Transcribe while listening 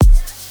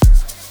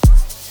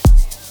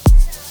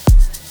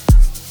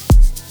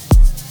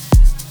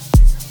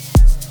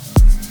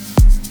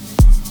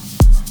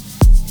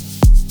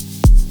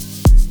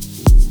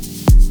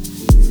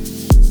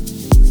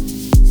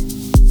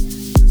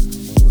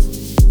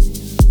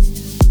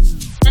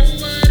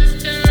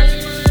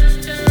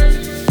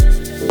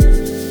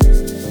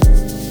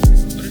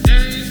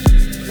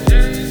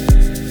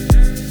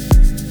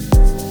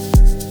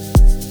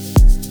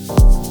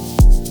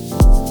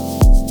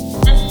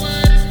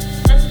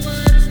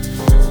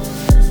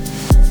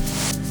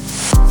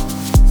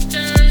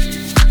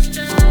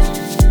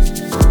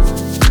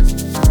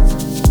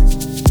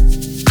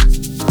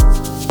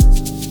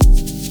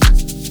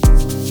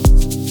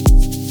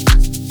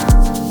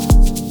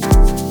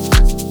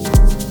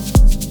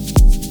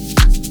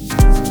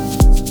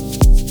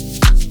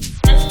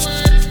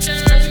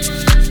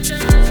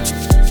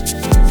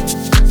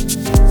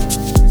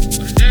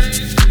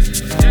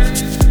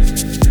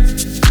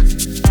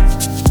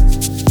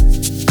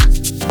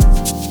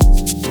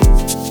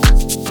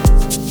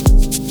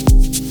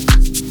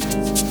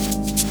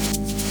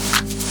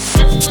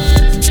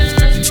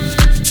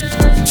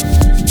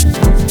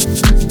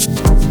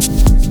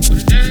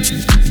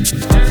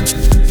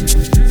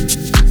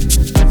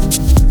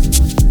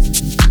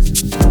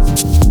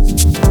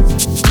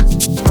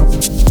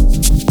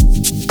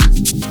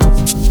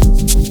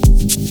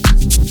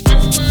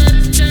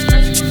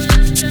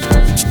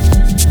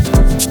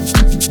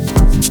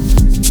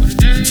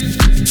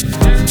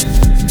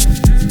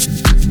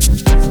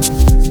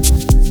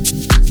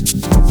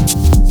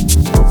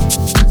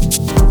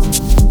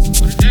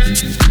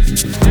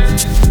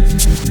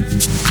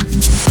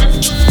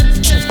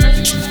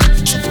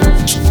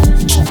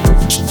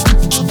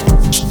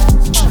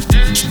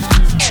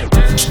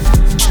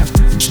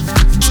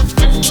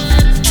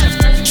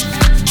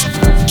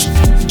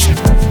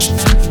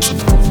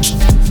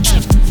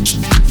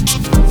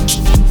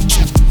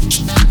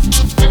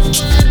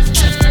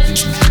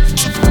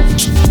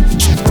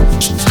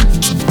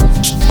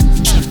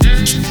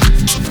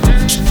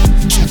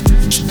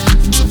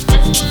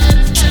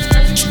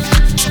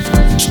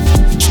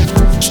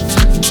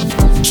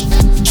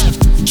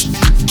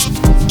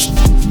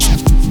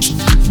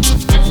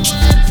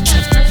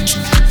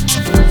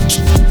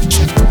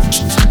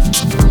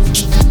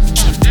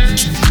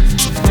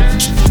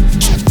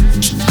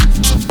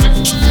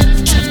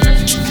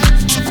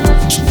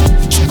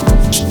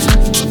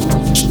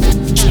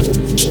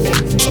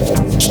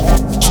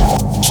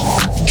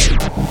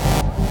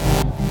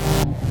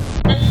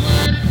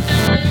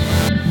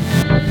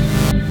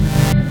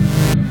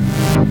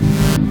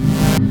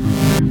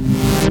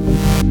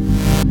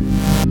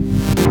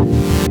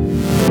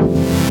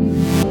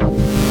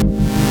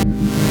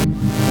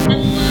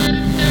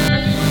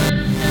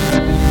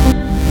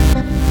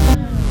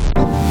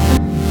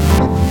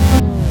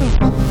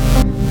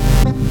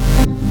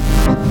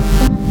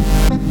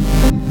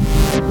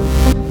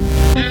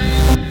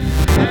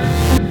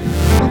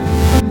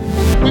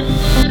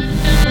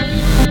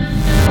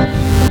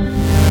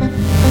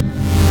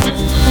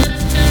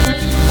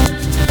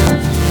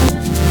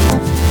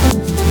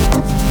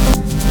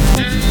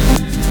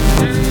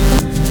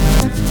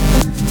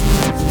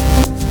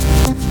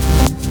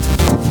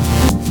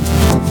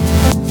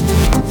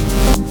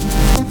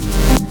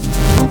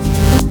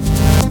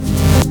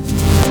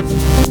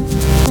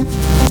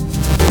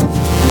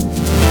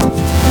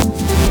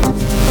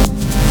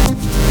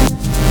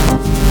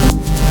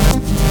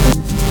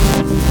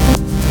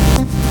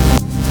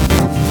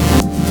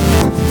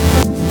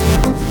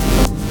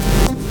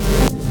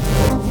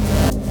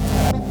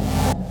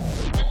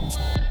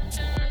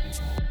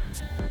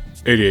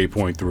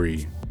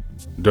88.3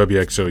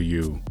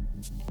 WXOU,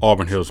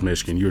 Auburn Hills,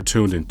 Michigan. You're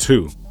tuned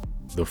into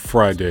the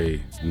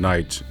Friday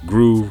Night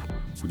Groove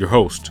with your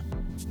host,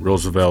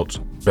 Roosevelt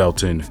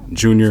Belton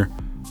Jr.,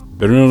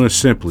 better known as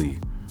simply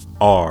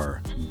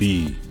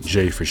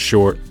RBJ for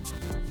short.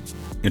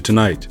 And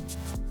tonight,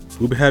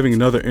 we'll be having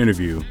another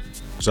interview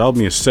as I'll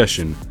be in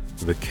session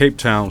with a Cape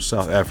Town,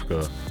 South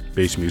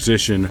Africa-based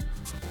musician,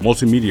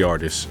 multimedia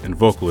artist, and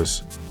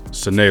vocalist,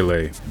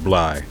 Sanele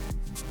Bly.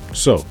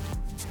 So,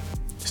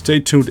 stay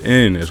tuned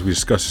in as we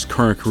discuss his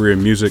current career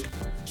in music,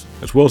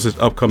 as well as his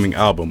upcoming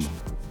album,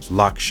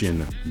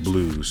 Lakshin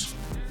Blues.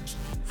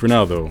 For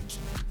now, though,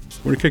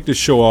 we're going to kick this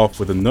show off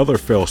with another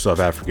fellow South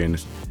African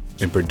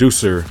and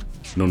producer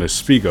known as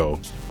Spigo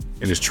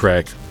and his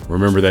track,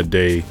 Remember That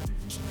Day,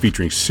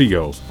 featuring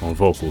Sio on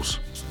vocals.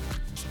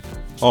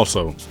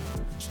 Also,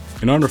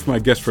 in honor of my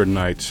guest for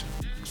tonight,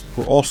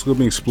 we're also going to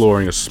be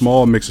exploring a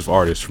small mix of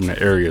artists from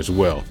the area as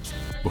well,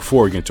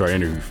 before we get into our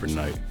interview for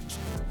tonight.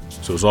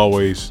 So as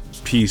always,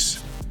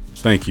 peace,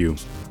 thank you,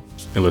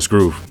 and let's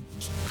groove.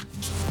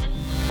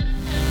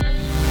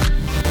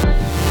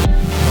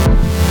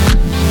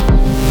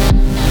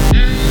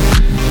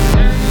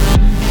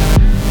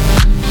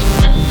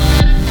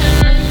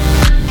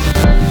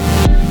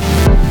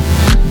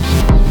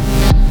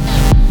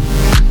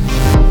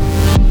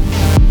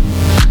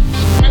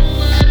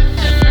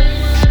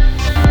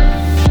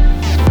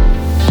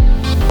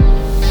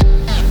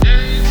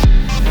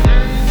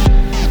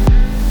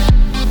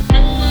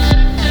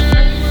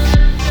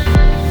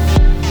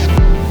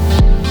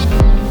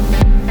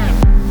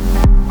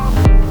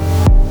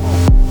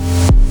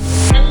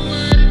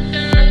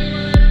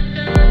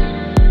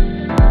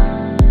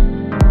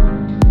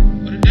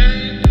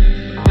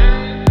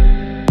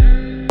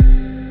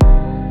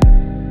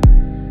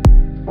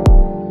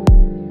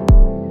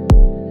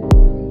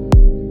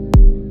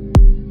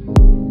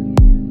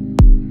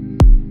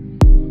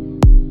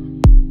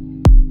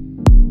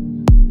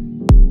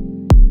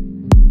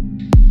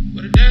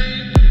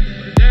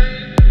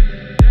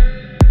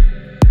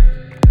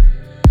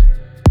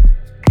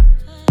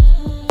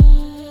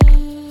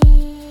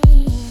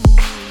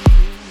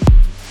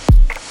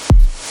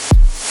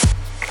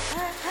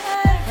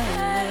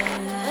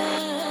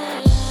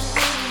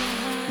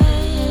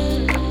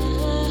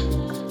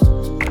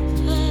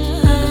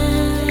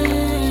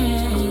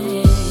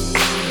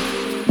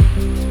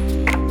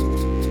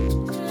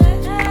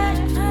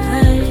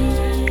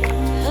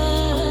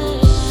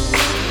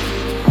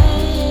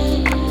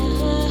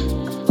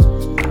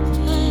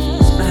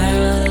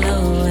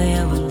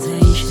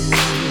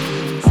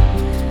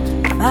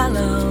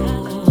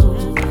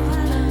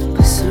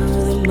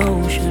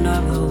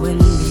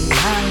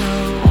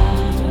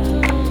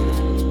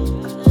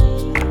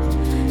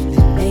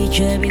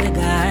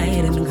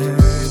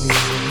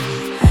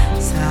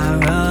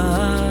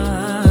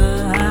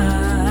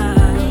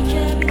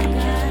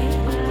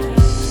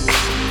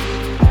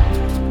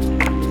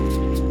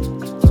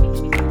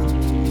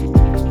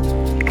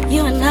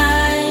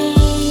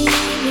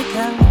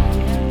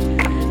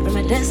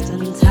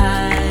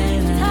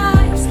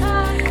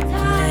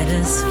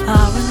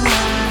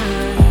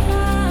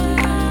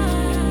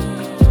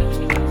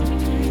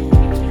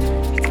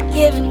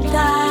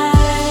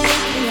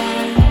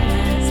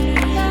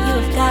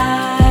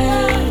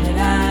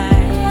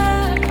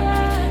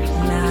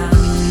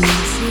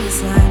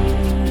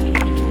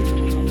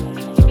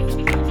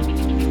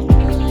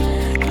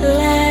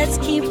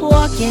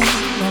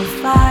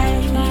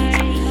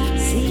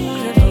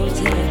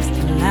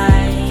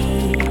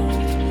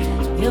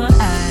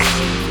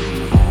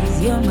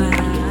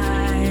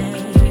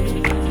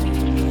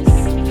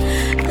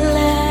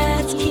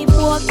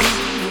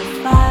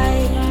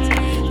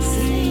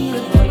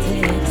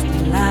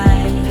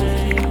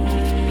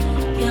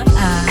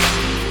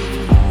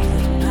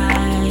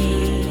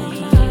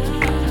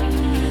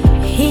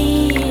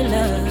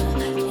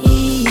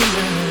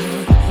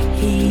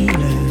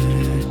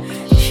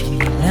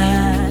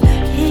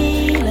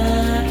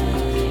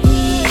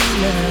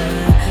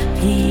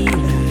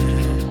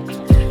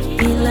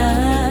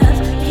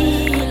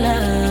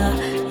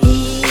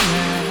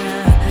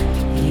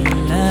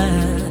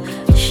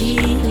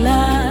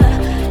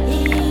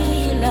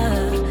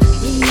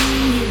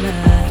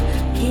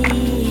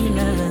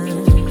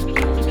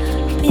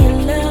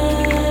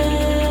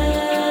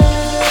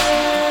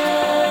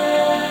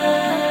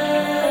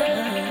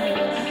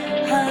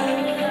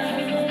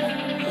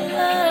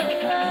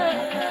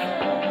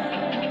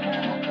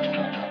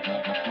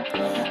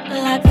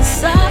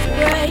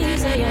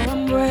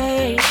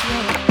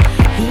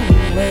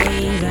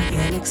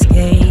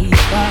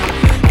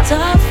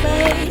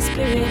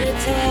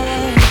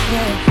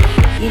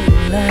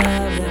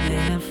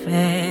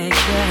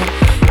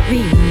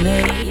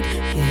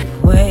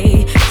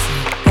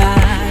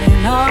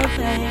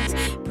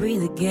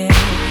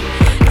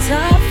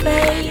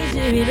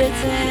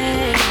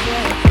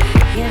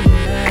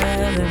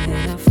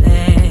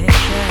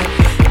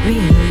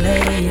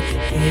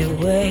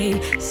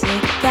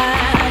 Say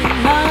God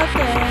and all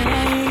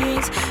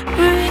things,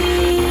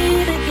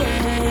 breathe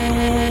again.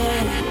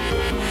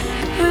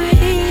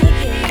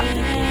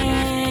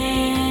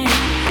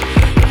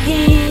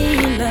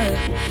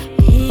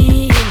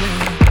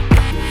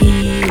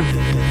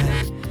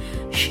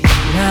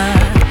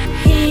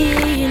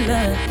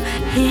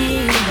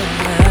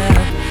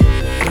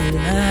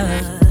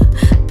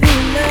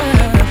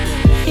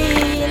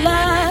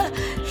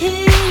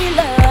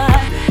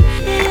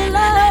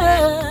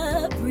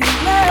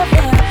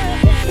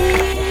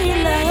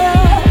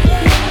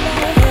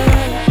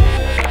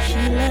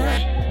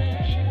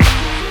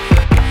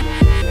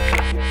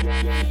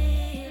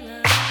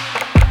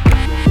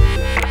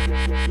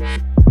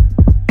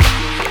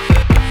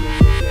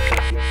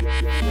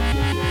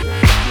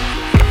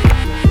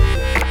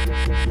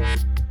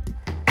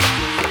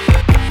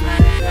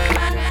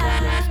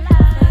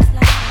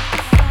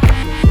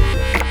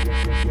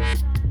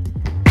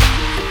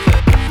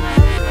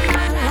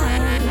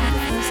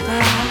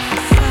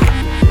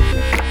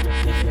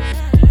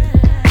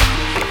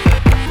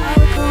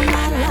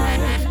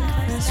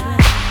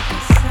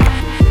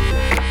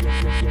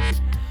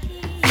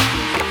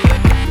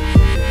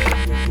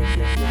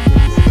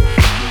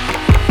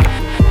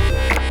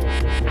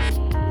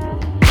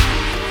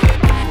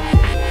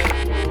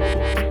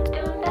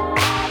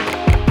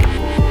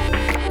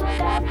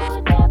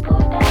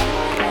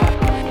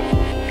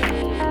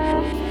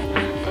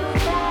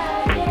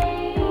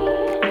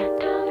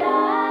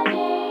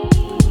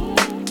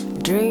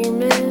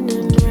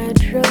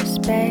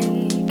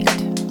 retrospect,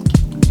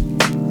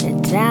 the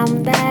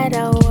time that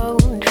I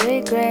won't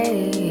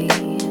regret,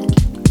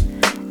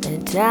 the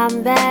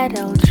time that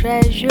I'll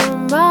treasure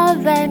more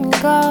than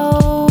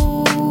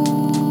gold.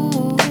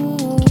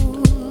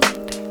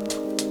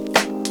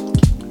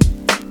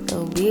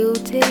 The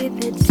beauty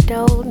that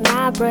stole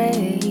my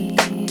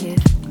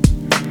breath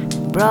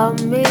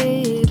brought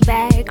me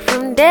back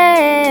from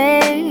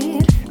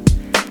death,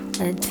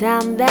 a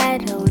time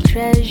that I'll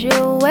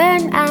treasure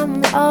when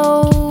I'm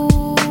old.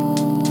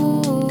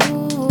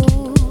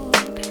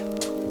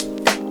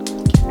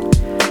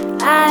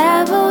 I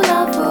have a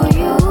love for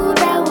you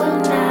that will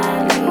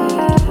not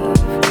leave,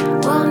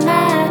 will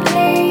not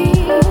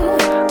leave,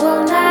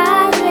 will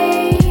not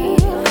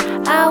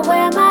leave. I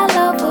wear my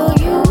love for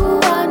you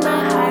on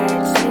my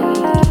heart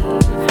sleeve,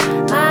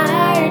 my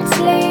heart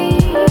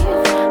sleeve,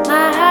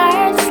 my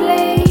heart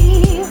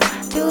sleeve.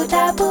 Do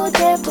da bu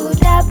de bu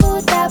da bu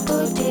da bu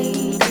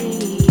dee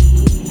dee.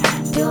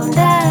 Do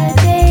da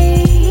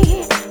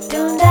dee,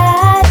 do da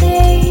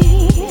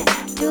dee.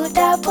 Do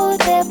da bu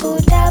de bu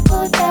da bu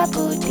da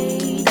bu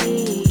dee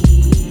dee.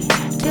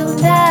 Do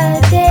da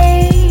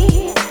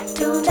dee,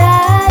 do da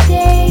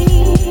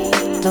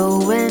dee. The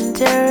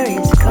winter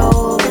is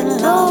cold and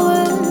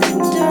lonely.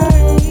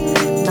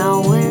 My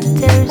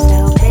winters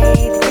are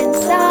bathed in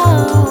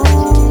song.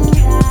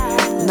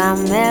 My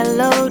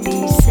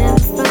melody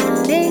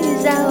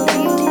symphonies of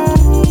you.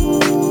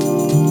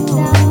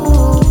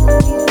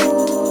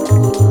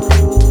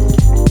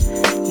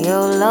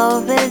 Your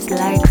love is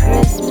like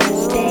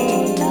Christmas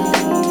Day,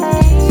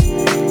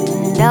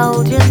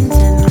 indulgent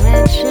and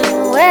rich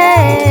in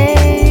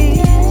ways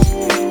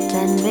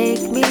that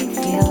make me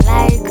feel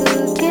like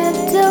a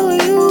gift to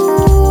you.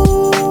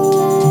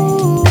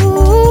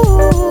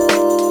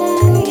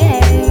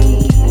 Yeah.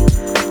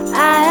 I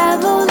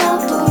have a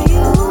love for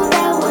you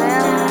that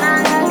will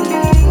not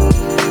leave,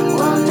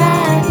 will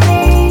not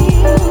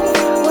leave,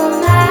 will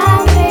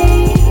not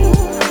leave.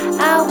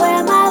 I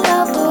wear my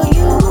love for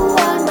you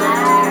on my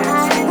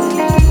heart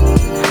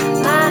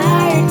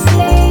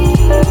sleeve,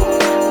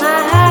 my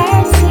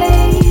heart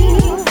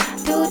sleeve.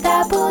 Do da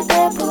bu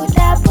de bu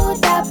da bu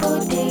da bu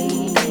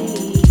dee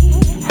dee.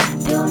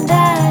 Do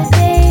da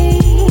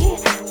dee,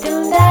 do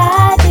da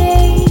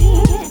dee.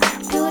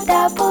 Do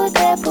da bu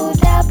de bu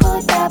da bu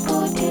da bu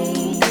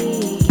dee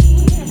dee.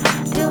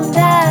 Do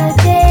da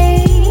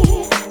dee,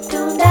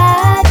 do da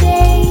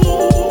dee.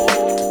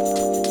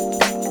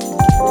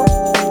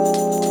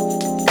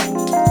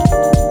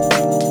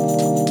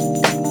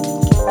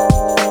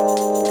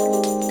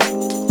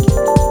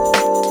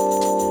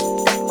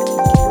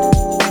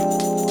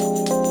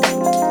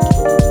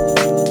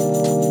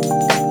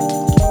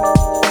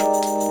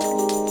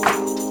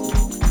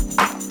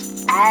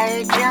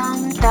 I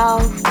jumped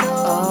off the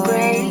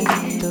bridge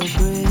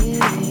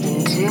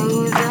into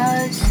the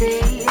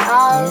sea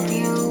of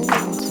you,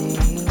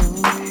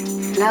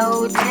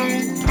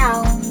 floating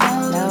on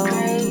the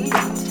bridge,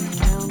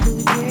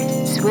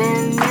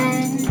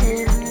 swimming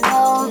in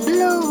the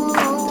blue.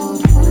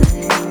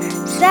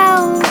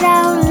 Sounds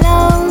out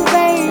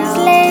lovers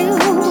live,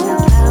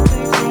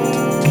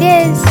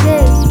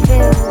 kisses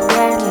feel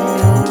brand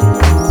new,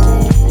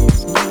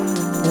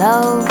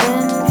 love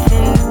and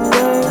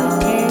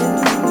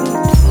fingertips,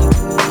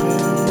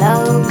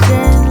 love's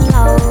in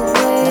love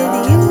with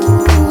you.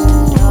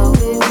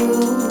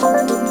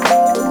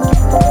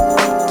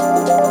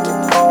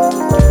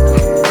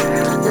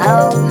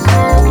 Love's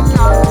in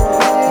love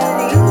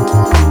with you.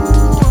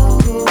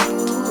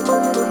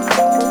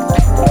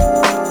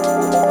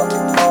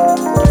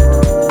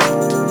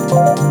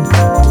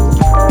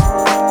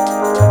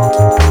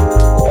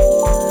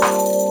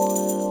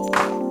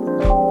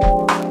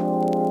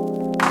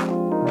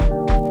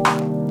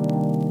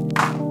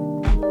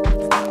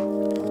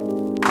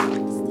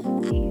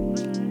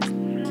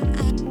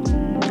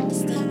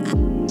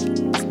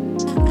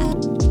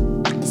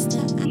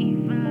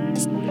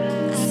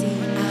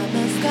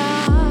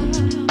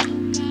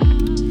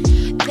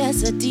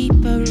 There's a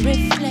deeper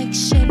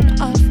reflection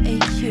of a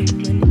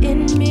human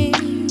in me.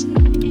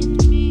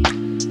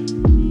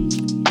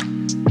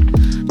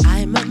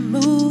 I'm a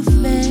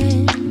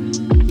movement,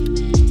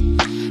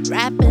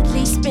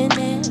 rapidly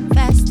spinning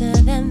faster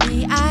than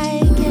the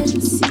eye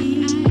can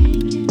see.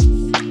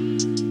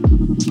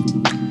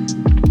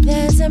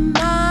 There's a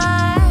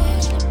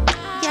mind,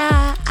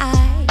 yeah,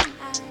 I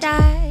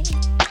die,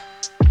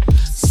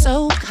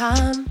 so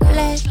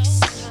complex.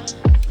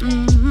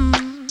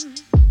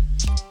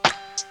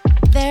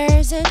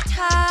 There's a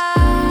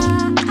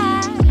time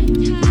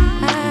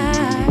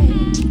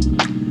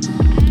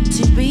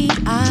to be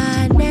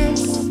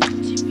honest,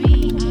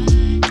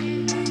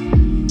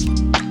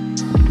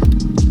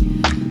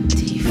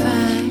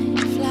 divine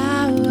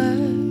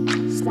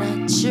flowers,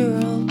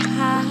 natural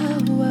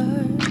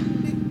powers.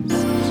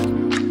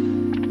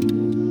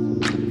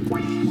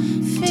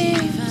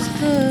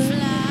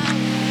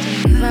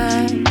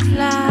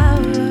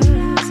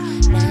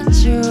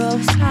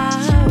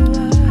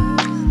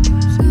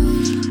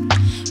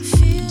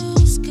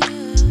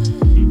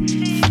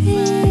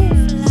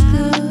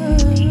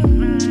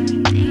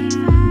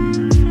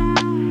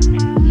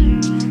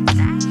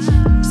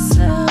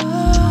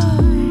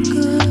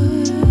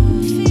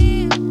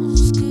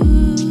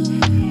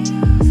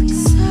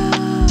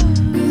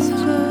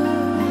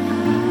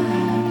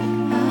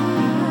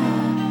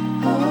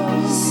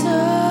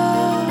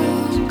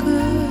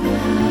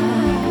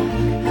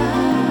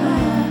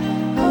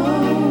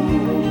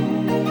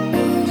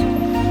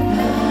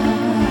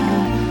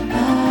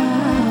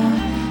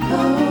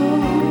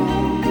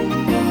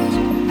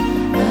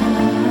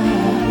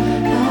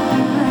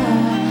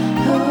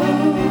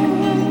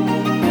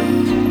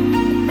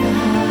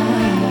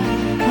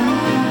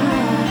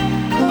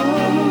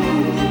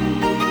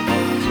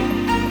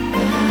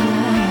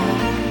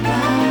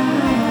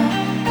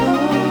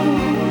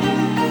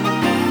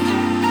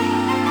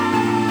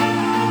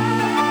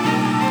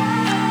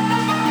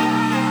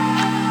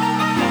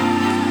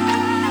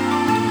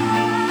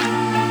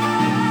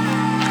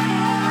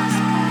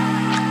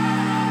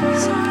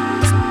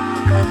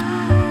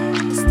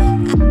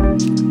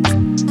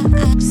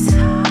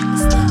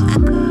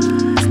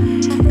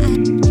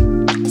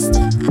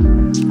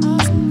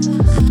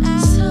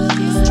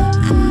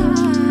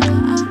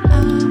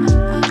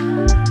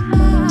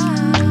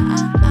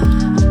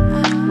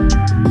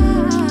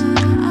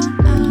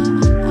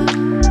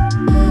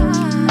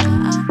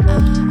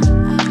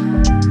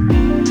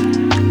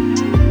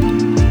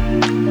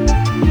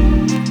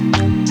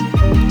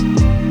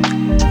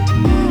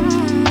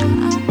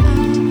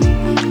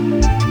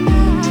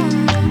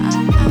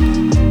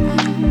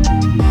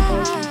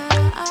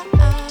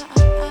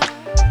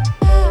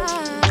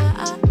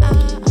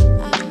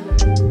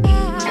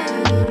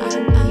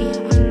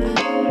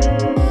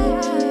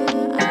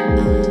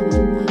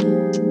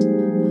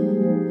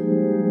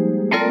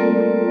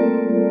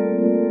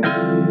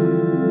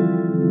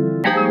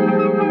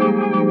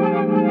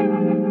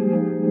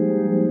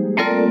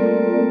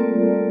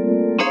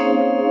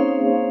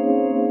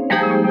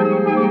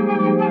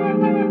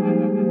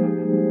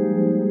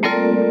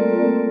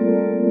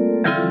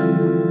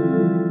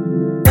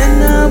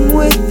 I'm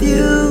with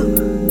you,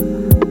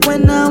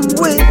 when I'm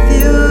with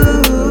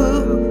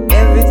you,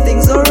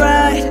 everything's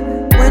alright.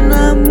 When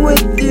I'm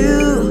with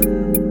you,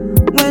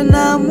 when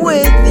I'm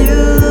with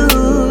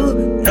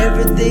you,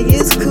 everything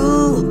is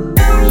cool.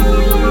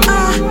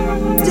 I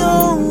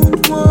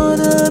don't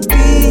wanna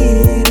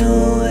be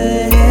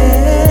nowhere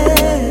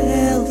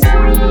else.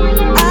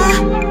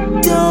 I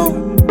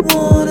don't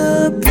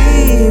wanna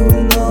be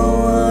with no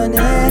one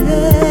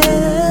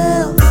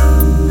else.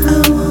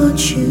 I want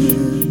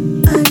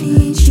you, I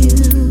need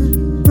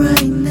you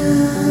right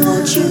now.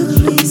 Won't you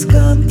please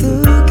come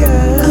through,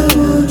 girl? I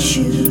want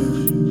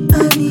you, I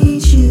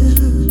need you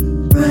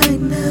right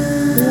now.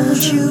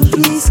 Won't you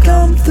please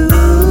come through? I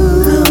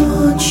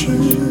want you,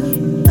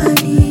 I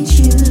need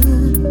you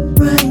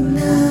right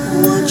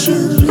now. Won't you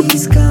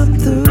please come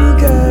through,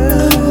 girl?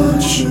 I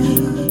want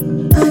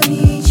you, I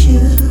need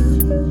you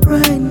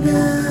right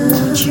now.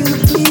 Won't you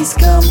please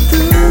come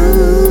through?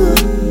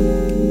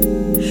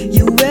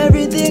 You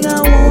everything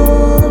I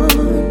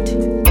want,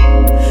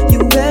 you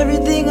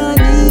everything I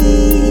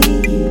need.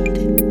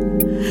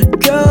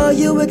 Girl,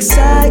 you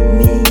excite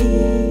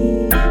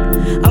me,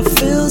 I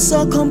feel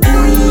so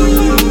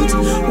complete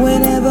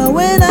whenever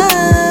when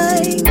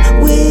I'm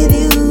with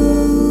you,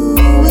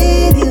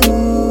 with you.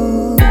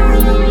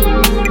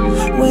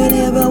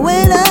 Whenever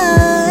when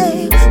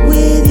I'm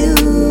with you.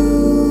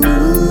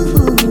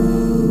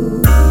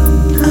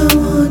 I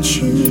want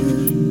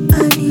you, I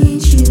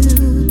need you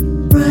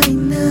right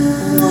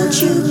now. Won't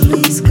you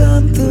please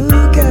come through,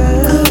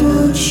 girl? I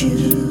want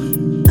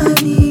you, I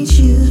need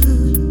you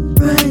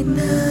right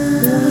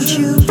now. Won't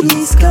you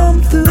please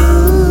come through? I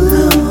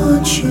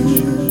want you,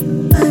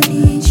 I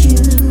need you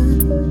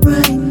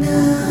right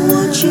now.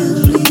 Won't you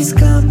please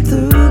come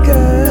through,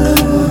 girl? I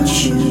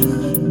want you,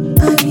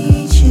 I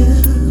need you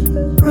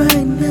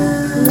right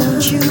now.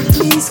 Won't you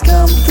please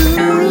come through?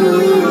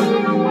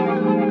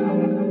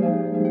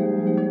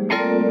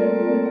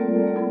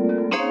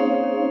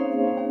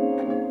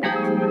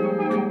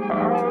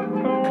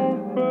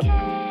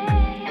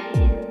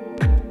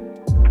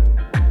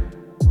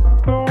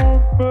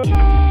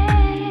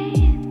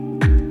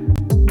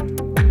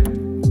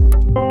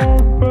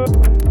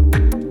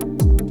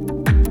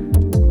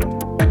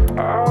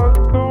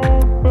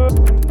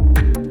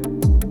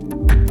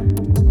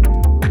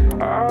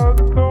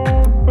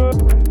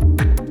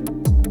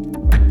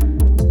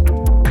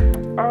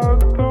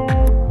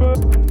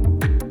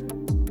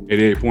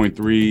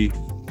 .3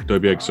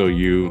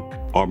 WXOU,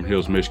 Auburn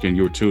Hills, Michigan.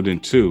 You're tuned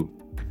into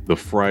the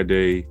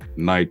Friday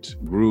Night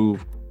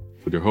Groove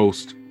with your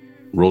host,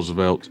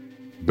 Roosevelt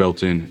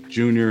Belton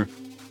Jr.,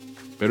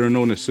 better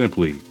known as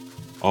simply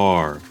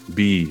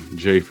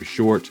RBJ for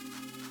short.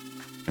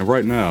 And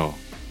right now,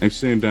 I'm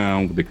sitting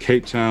down with the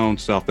Cape Town,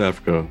 South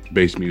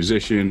Africa-based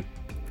musician,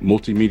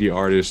 multimedia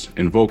artist,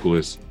 and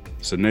vocalist,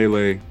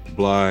 Sanele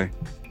Bly.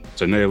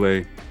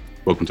 Sanele,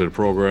 welcome to the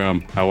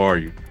program. How are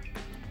you?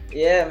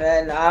 Yeah,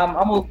 man. I'm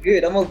all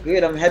good.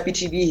 I'm happy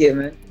to be here,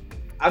 man.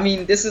 I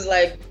mean, this is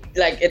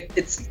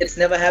it's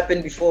never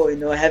happened before,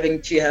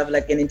 having to have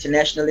like an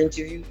international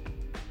interview.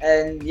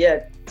 And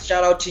yeah,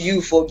 shout out to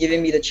you for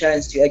giving me the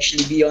chance to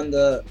actually be on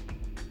the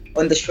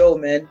show,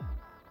 man.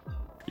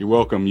 You're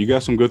welcome. You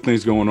got some good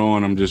things going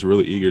on. I'm just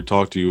really eager to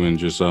talk to you and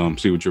just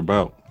see what you're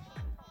about.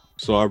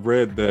 So I've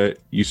read that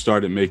you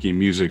started making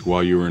music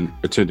while you were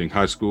attending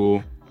high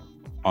school.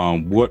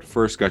 What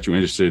first got you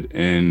interested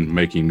in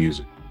making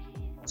music?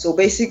 So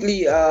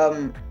basically,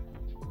 I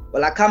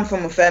come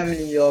from a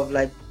family of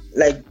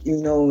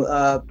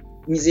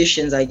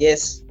musicians, I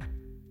guess,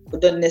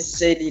 but not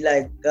necessarily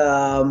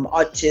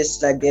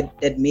artists like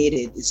that made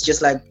it. It's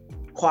just like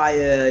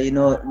choir,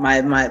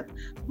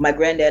 my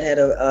granddad had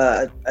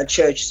a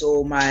church,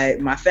 so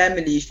my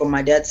family from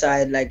my dad's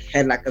side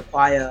had like a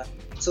choir.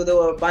 So there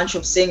were a bunch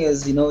of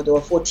singers, there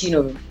were 14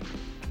 of them.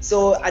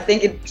 So I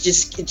think it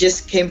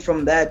just came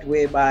from that,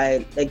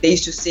 whereby they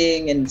used to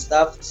sing and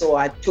stuff. So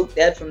I took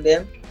that from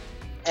them,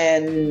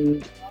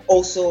 and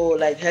also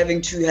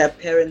having to have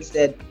parents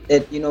that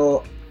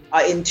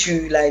are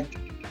into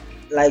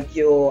like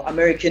your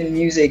American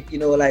music,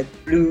 like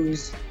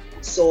blues,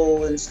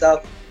 soul and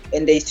stuff.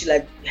 And they used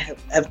to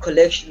have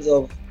collections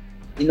of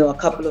a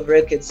couple of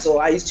records. So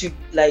I used to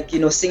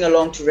sing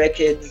along to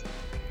records.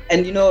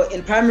 And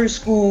in primary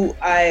school,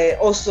 I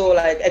also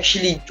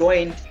actually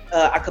joined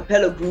a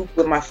cappella group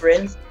with my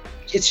friends.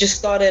 It just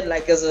started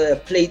as a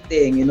play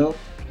thing,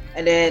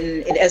 and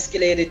then it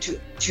escalated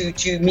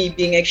to me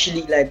being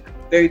actually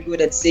very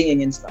good at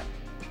singing and stuff,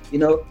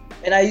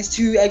 And I used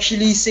to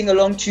actually sing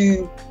along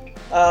to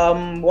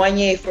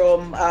Wanye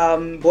from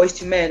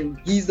Boyz II Men.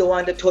 He's the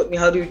one that taught me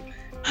how to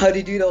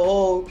do the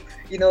whole,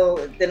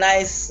 the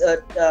nice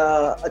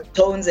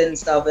tones and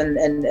stuff and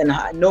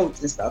notes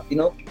and stuff,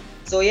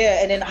 So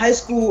yeah, and in high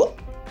school,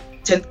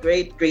 10th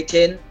grade, grade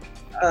 10,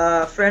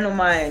 a friend of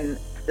mine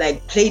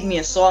played me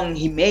a song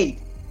he made,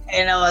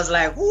 and I was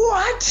like,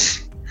 what?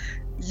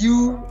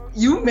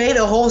 You made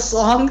a whole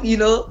song,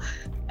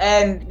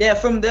 And yeah,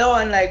 from there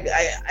on,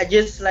 I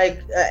just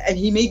and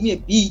he made me a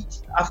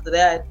beat after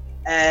that,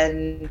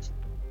 and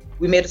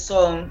we made a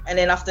song, and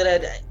then after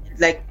that,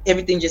 like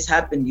everything just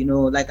happened, you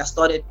know. Like I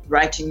started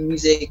writing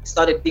music,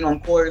 started being on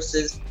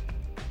choruses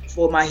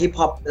for my hip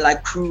hop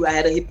like crew. I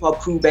had a hip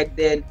hop crew back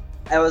then.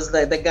 I was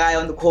like the guy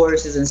on the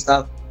choruses and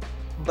stuff.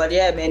 But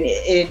yeah, man,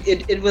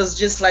 it was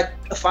just like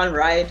a fun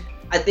ride.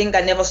 I think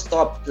I never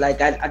stopped.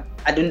 Like I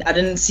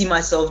didn't see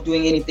myself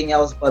doing anything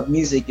else but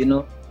music, you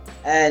know.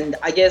 And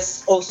I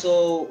guess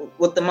also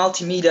with the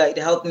multimedia, it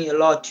helped me a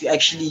lot to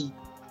actually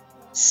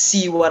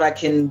see what I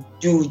can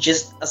do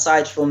just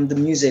aside from the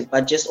music,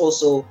 but just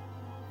also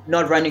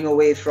not running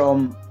away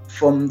from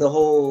the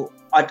whole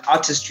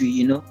artistry,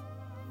 you know.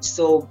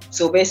 So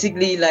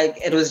basically, like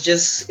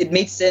it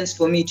made sense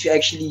for me to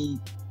actually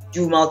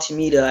do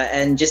multimedia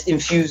and just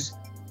infuse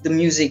the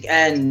music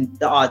and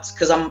the arts,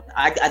 because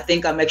I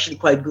think I'm actually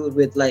quite good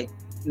with, like,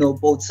 you know,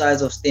 both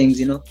sides of things,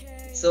 you know.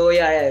 So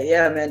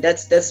yeah, man,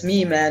 that's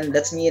me, man.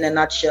 That's me in a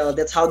nutshell.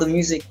 That's how the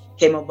music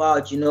came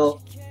about, you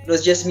know. It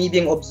was just me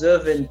being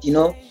observant, you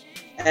know,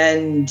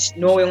 and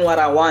knowing what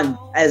I want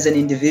as an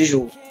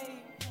individual.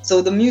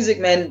 So the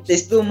music, man,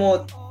 there's still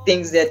more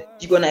things that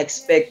you're gonna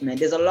expect, man.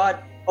 There's a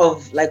lot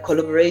of like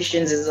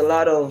collaborations. There's a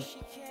lot of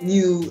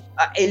new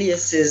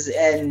aliases,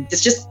 and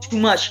there's just too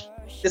much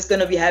that's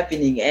gonna be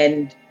happening.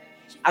 And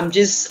I'm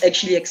just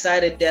actually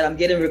excited that I'm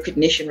getting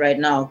recognition right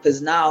now,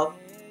 because now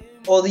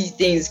all these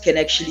things can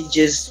actually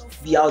just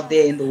be out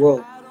there in the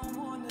world.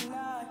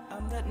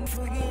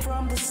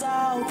 From the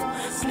south,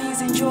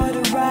 please enjoy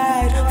the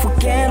ride.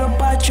 Forget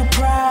about your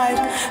pride.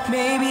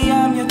 Maybe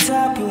I'm your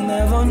type, you'll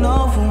never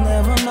know, we'll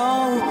never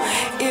know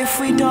if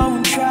we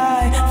don't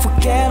try.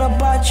 Forget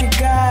about your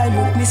guy,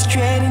 look me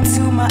straight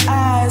into my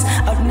eyes.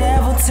 I'd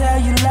never tell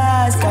you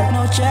lies. Got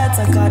no jets,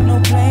 I got no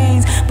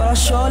planes, but I'll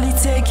surely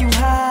take you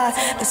high.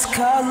 Let's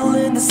cuddle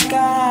in the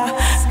sky.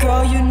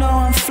 Girl, you know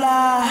I'm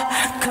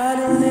fly.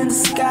 Cuddle in the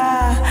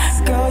sky.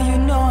 Girl, you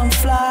know I'm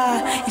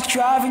fly. You're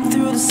driving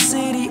through the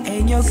city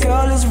and your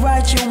girl is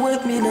right, you're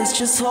with me. Let's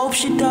just hope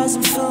she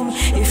doesn't feel me.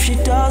 If she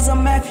does,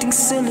 I'm acting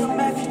silly.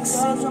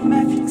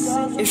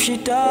 If she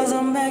does,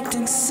 I'm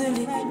acting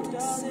silly.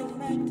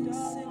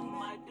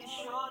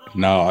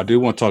 Now, I do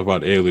want to talk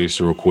about Alias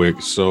real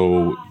quick.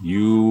 So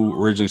you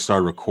originally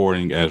started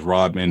recording as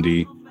Rob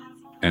Indy,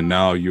 and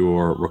now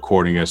you're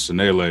recording as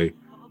Senele.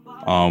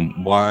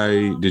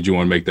 Why did you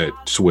want to make that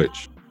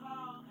switch?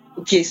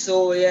 Okay,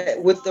 so yeah,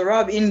 with the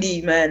Rob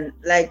Indy, man,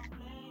 like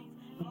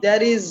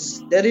that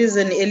is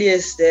an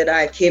alias that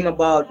I came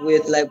about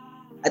with, like,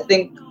 I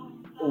think,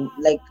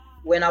 like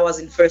when I was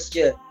in first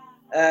year.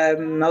 I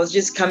was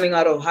just coming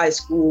out of high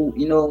school,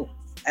 you know,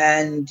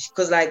 and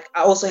because like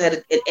I also had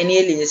an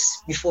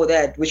alias before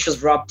that, which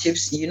was Rob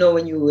Tipsy. You know,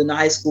 when you were in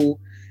high school,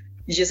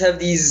 you just have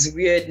these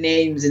weird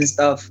names and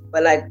stuff.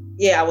 But like,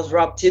 yeah, I was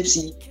Rob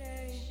Tipsy.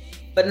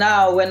 But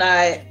now when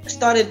I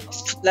started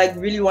like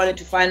really wanting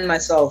to find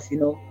myself, you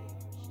know,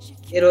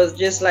 it was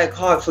just like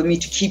hard for me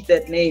to keep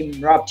that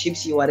name, Rob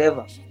Tipsy or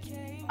whatever.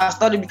 I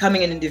started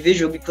becoming an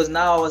individual because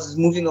now I was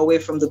moving away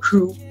from the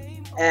crew,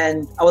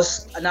 and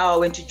I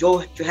went to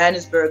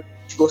Johannesburg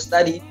to go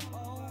study.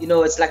 You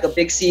know, it's like a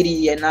big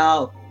city, and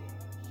now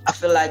I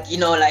feel like, you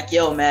know, like,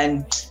 yo,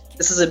 man,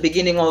 this is the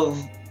beginning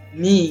of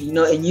me, you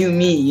know, a new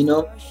me, you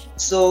know.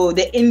 So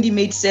the indie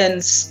made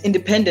sense,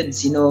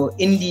 independence, you know,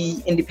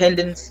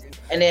 independence,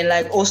 and then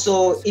like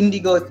also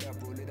indigo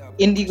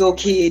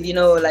kid, you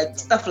know, like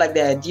stuff like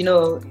that, you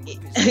know,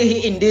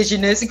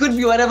 indigenous. It could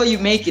be whatever you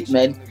make it,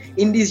 man.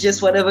 Indie is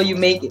just whatever you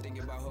make it.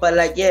 But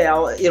like,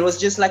 yeah, it was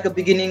just like a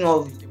beginning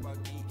of,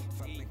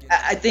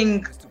 I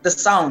think,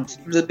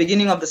 the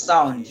beginning of the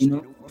sound, you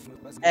know.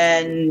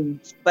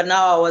 But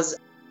now I was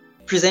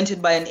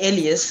presented by an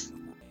alias,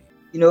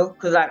 you know,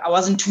 because like I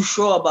wasn't too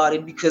sure about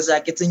it, because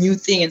like it's a new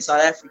thing in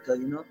South Africa,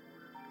 you know.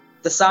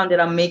 The sound that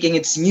I'm making,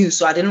 it's new,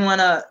 so I didn't want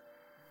to,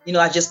 you know,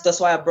 that's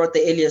why I brought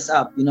the alias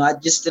up, you know. I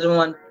just didn't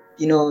want,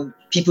 you know,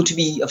 people to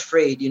be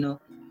afraid, you know,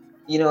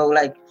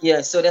 like,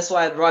 yeah. So that's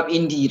why I Rob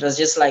Indy. It was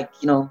just like,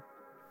 you know,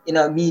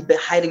 me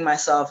hiding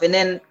myself. And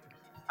then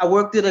I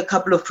worked with a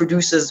couple of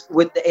producers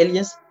with the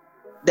alias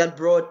that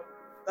brought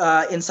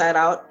Inside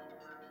Out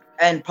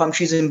and Palm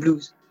Trees and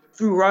Blues.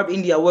 Through Rob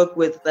Indy, I worked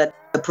with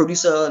a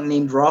producer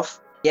named Rolf.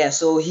 Yeah,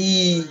 so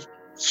he's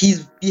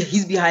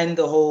behind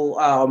the whole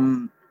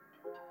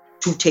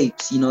 2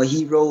 tapes. You know,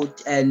 he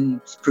wrote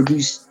and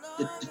produced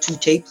the 2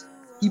 tapes.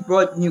 He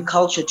brought new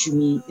culture to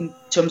me in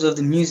terms of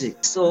the music.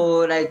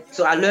 So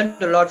I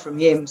learned a lot from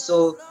him.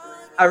 So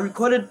I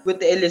recorded with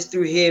the alias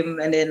through him,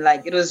 and then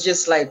like it was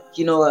just like,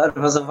 you know, it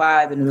was a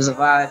vibe.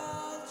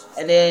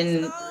 And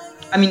then,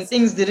 I mean,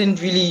 things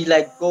didn't really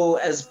like go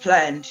as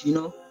planned, you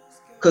know,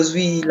 because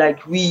we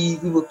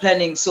were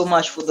planning so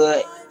much for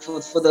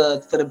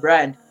the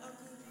brand,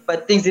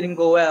 but things didn't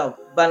go well.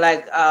 But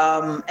like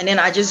and then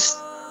I just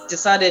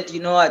decided, you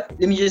know what,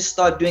 let me just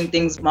start doing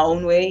things my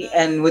own way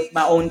and with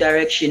my own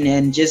direction,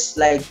 and just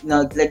like, you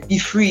know, like be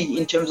free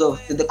in terms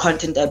of the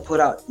content I put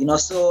out, you know.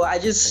 So I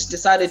just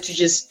decided to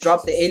just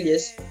drop the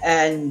alias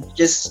and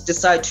just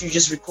decide to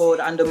just record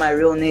under my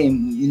real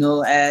name, you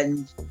know.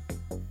 And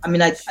I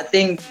mean, I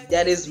think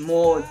that is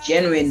more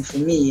genuine for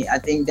me. I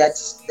think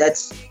that's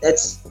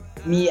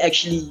me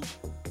actually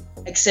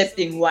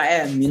accepting who I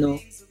am,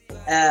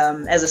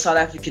 as a South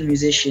African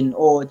musician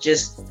or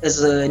just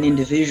as an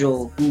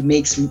individual who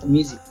makes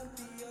music.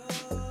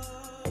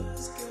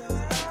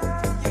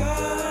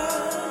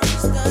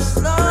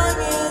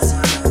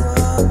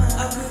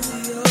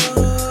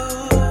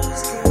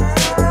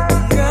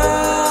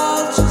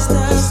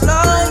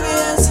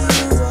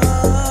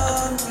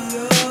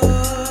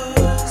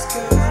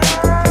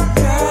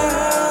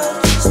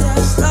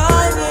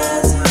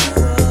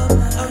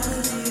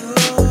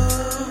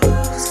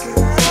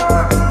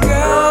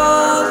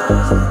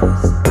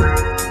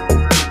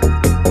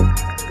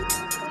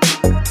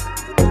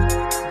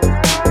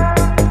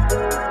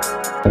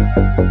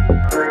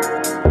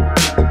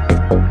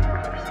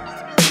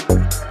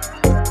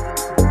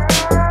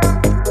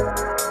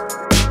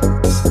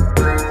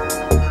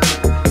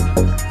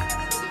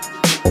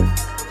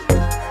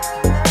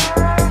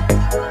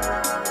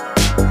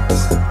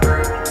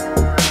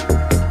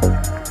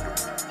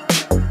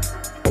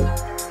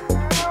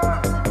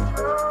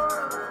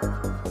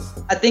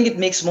 I think it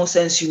makes more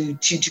sense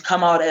to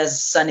come out as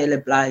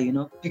Sanele Bly,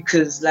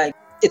 because like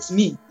it's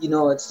me,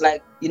 it's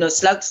like,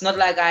 it's not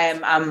like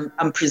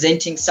I'm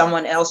presenting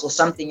someone else or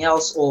something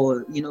else,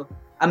 or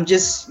I'm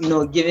just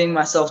giving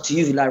myself to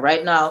you. Like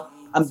right now,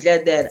 I'm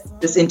glad that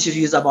this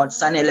interview is about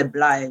Sanele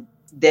Bly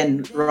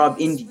than Rob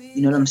Indie.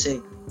 You know what I'm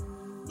saying?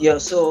 Yeah.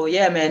 So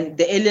yeah, man,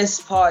 the alias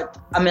part.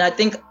 I mean,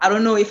 I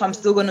don't know if I'm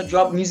still gonna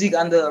drop music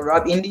under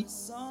Rob Indie,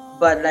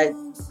 but like,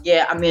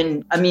 yeah, I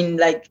mean,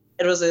 like.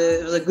 It was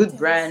a good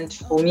brand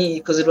for me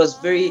because it was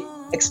very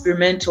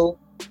experimental.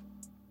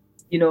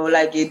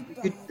 Like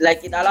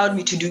it allowed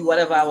me to do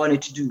whatever I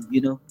wanted to do.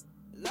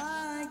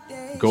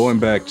 Going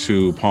back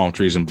to Palm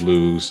Trees and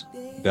Blues,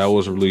 that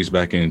was released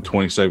back in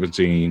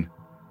 2017.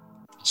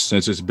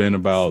 Since it's been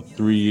about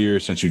 3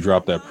 years since you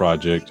dropped that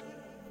project,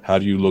 how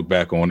do you look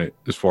back on it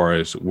as far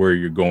as where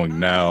you're going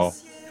now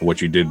and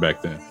what you did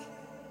back then?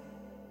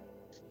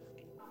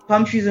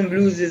 Palm Trees and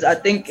Blues I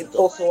think it's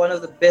also one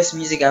of the best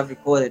music I've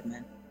recorded,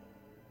 man.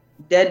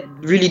 That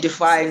really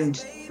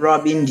defined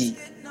Rob Indie.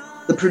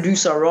 The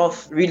producer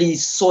Rolf really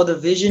saw the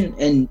vision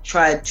and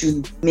tried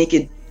to make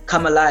it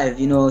come alive,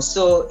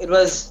 So it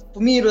was,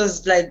 for me, it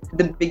was like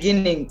the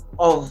beginning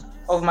of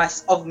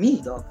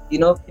me, though,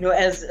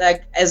 as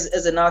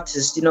an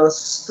artist,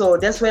 So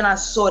that's when I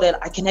saw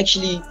that I can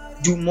actually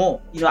do more.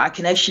 I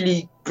can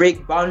actually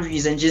break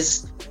boundaries and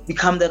just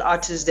become that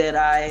artist that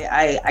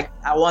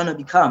I want to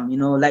become.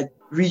 Like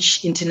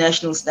reach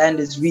international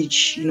standards,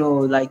 reach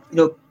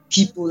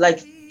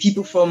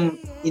people from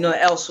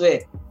elsewhere.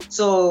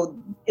 So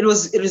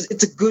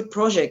it's a good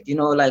project,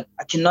 like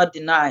I cannot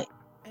deny,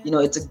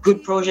 it's a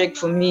good project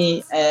for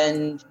me.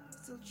 And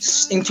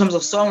in terms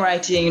of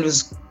songwriting, it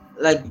was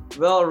like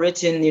well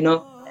written,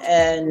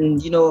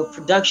 and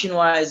production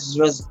wise,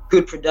 it was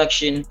good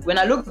production. When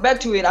I look back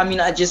to it, I mean,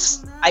 I'm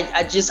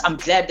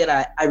glad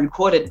that I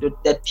recorded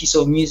that piece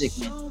of music,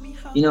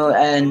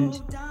 man,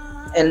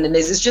 and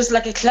it's just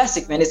like a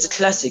classic, man. It's a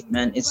classic,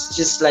 man. It's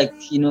just like,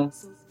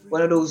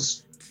 one of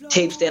those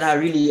tapes that I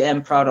really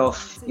am proud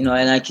of, and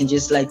I can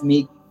just like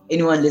make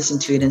anyone listen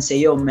to it and say,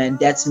 yo, man,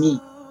 that's me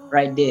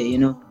right there,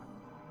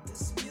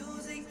 This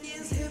music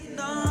is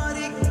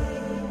hypnotic.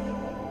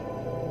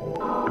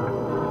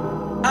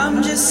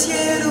 I'm just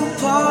here to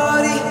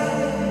party.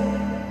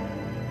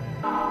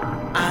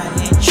 I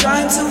ain't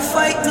trying to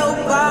fight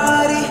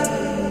nobody.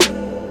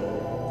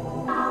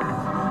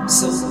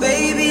 So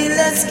baby,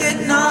 let's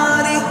get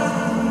naughty.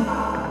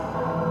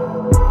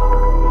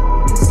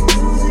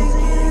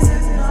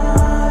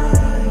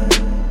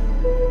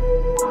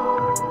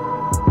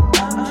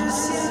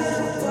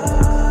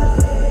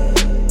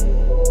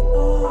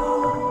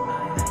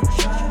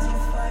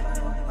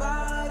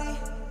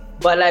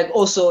 But like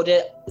also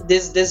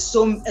there's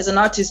so, as an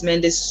artist,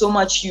 man, there's so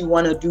much you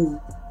want to do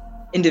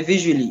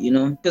individually,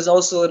 because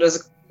also it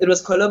was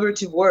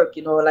collaborative work,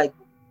 like,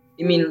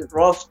 I mean,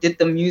 Rolf did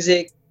the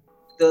music,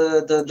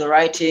 the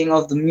writing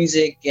of the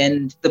music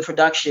and the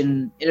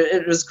production.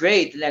 It was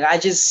great. Like I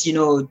just,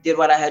 did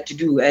what I had to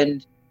do.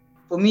 And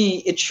for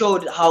me, it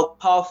showed how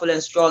powerful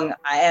and strong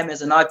I am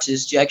as an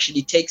artist to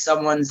actually take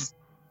someone's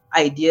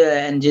idea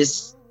and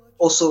just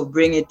also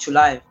bring it to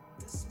life.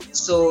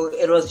 So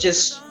it was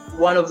just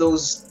one of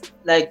those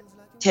like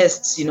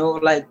tests,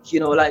 like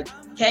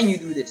can you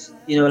do this?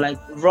 Like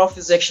Rolf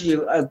is actually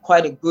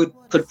quite a good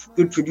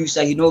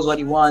producer. He knows what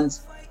he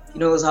wants. He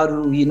knows how to,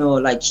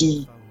 like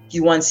he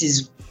wants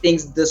his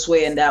things this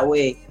way and that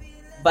way.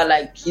 But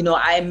like,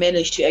 I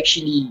managed to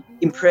actually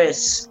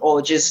impress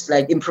or just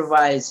like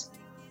improvise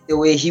the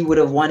way he would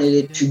have wanted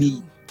it to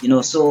be,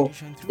 So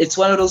it's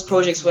one of those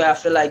projects where I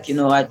feel like,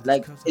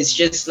 it's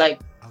just like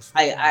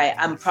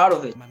I'm proud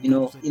of it,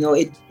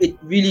 it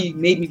really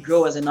made me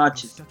grow as an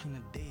artist.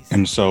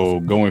 And so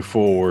going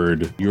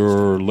forward,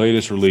 your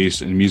latest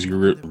release and music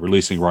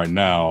releasing right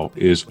now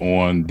is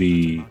on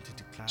the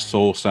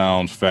Soul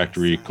Sounds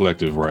Factory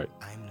Collective, right?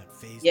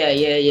 Yeah.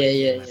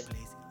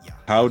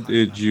 How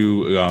did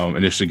you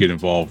initially get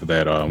involved with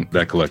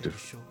that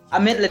collective? I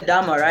met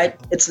Ladama, right?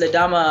 It's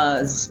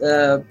Ladama's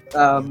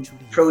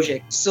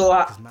project. So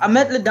I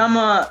met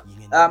Ladama.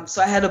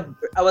 So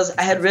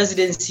I had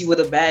residency with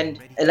a band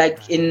like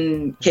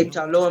in Cape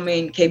Town, Lower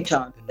Main, Cape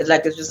Town. It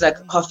was like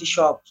a coffee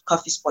shop,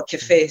 coffee spot,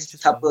 cafe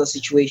type of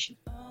situation.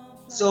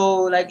 So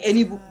like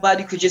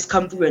anybody could just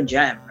come through and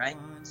jam, right?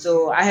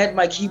 So I had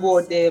my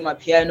keyboard there, my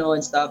piano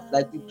and stuff.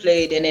 Like we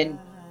played, and then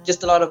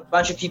just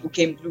bunch of people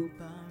came through,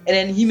 and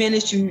then he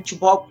managed to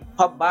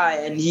pop by,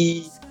 and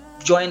he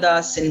joined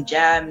us and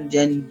jammed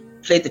and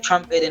played the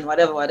trumpet and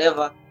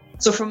whatever.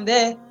 So from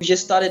there, we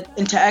just started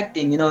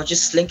interacting,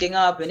 just linking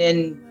up. And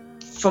then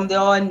from there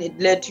on, it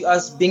led to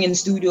us being in the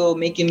studio,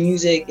 making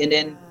music. And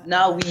then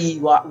now we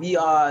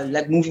are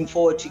like moving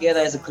forward together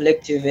as a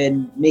collective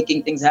and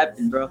making things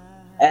happen, bro.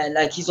 And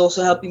like, he's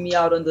also helping me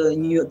out on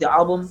the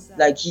album.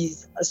 Like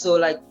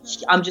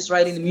I'm just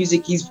writing the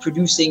music, he's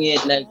producing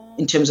it, like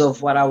in terms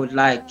of what I would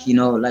like,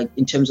 like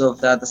in terms of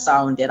the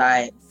sound that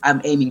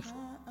I'm aiming for.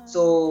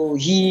 So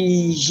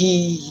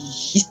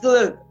he's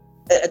still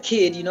a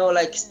kid,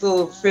 like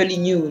still fairly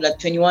new, like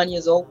 21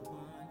 years old,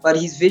 but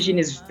his vision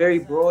is very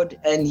broad,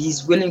 and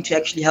he's willing to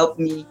actually help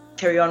me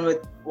carry on with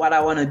what I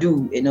want to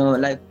do,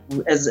 like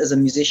as a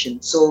musician.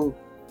 So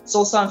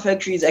Soul Sound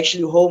Factory is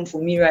actually home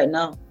for me right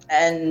now.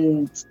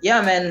 And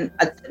yeah, man,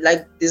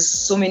 there's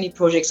so many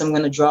projects I'm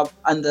gonna drop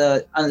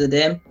under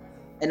them.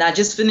 And I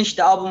just finished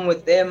the album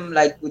with them,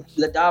 like with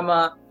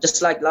Ladama,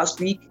 just like last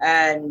week.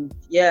 And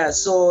yeah,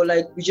 so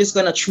like we're just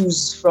gonna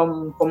choose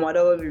from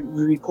whatever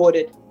we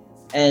recorded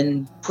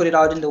and put it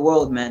out in the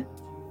world, man.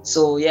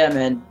 So yeah,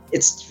 man,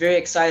 it's very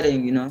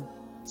exciting,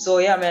 So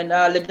yeah, man,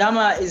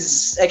 Ladama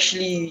is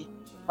actually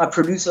my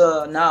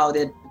producer now,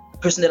 the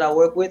person that I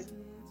work with.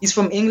 He's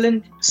from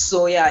England.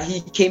 So yeah, he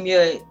came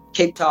here,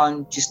 Cape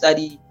Town, to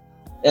study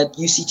at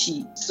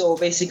UCT. So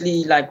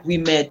basically, like we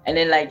met, and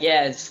then like,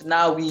 yeah,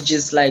 now we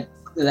just like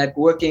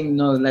working,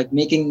 like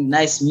making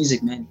nice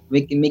music, man,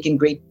 making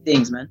great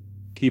things, man.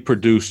 He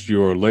produced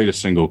your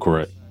latest single,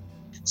 correct?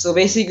 So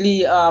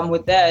basically,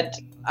 with that,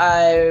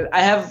 I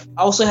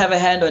also have a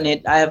hand on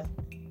it.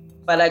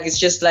 But like it's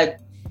just like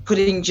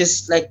putting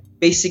just like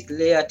basic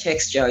layer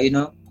texture,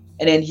 and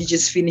then he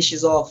just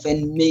finishes off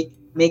and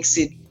makes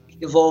it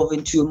evolve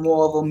into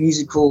more of a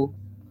musical,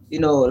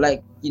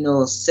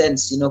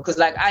 sense, because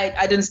like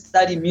I didn't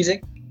study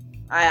music.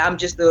 I'm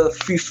just a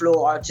free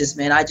flow artist,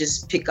 man. I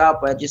just pick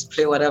up, I just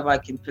play whatever I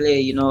can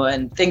play,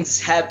 and things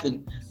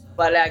happen.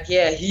 But like,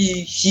 yeah,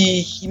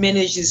 he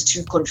manages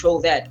to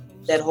control that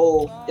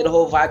whole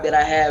vibe that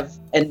I have,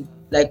 and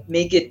like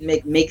make it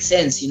make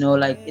sense,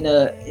 like in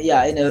a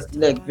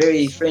like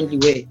very friendly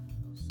way.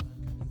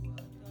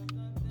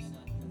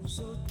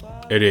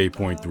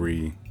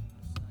 88.3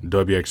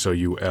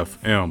 WXOU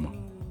FM,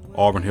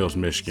 Auburn Hills,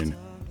 Michigan.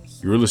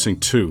 You're listening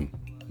to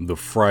the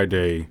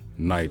Friday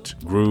Night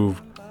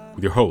Groove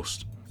with your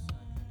host,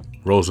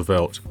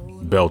 Roosevelt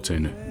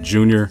Belton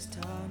Jr.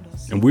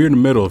 And we're in the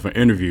middle of an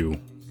interview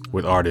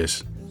with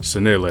artist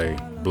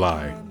Sanele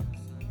Bly.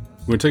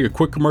 We're going to take a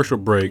quick commercial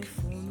break,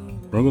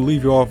 but I'm going to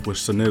leave you off with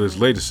Sanele's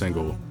latest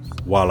single,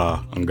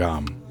 Wala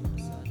Angam.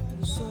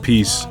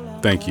 Peace,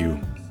 thank you,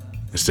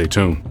 and stay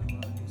tuned.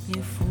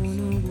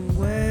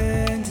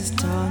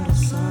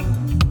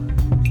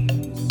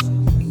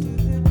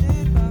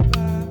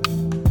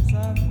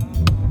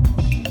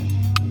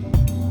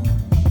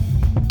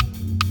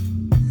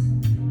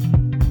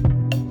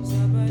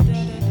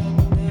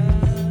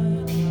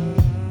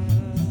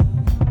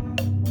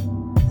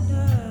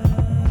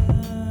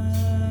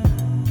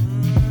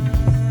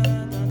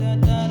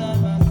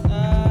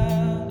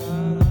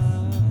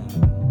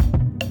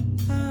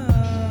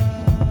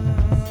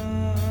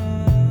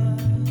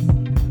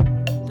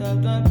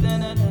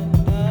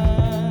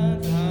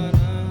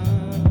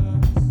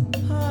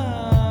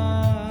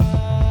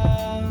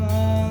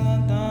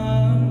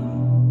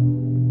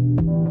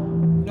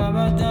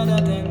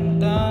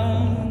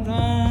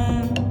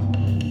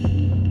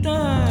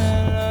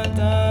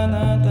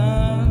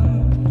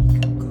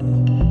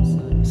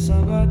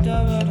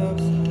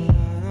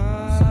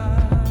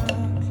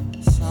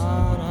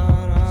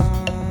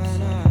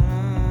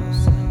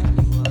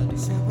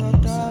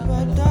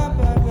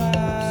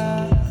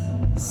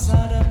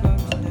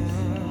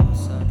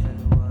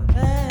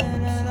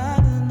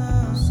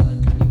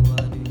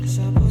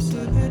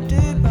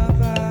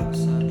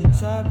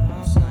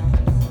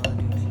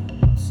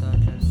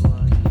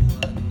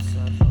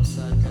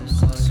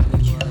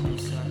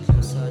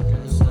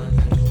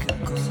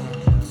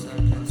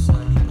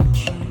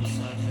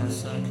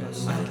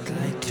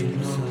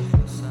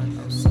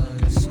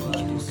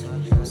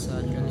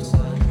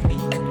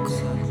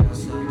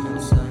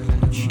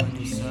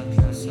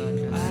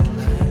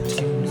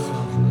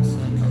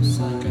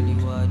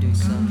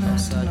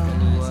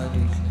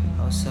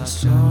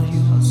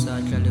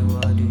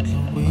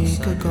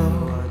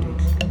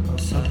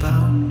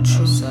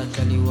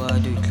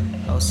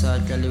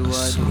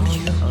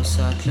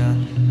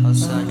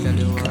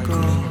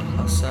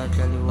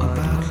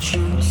 About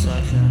you,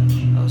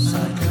 I'd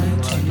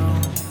like to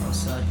know.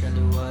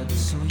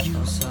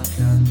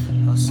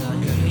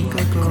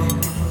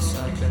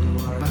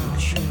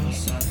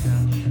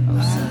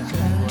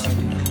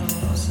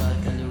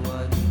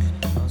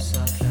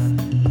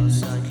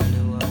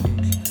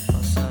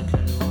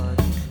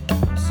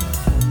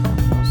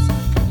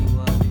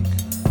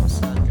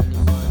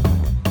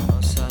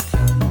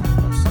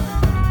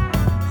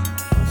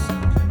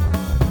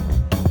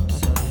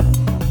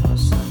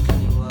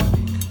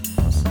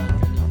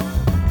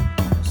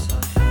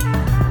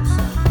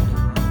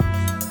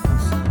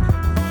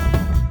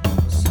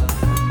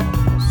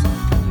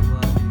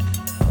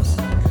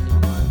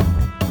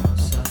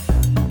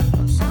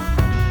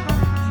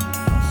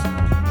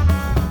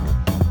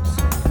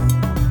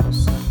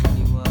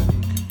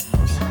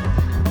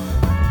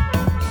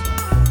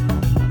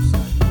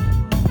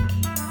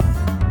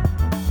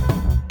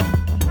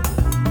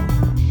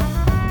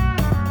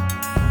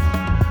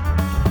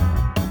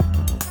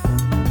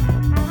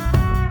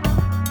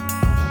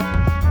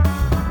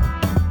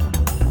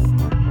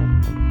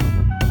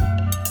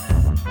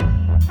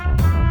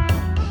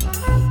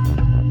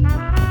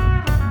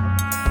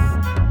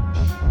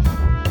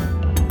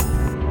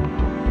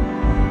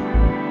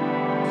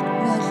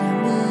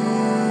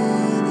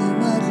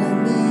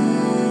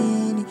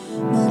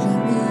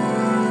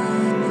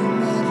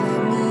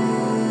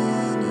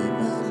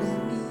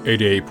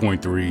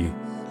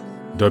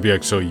 88.3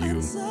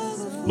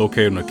 WXOU,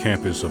 located on the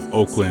campus of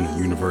Oakland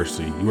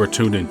University. You are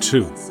tuned in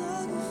to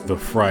the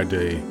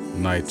Friday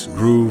Night's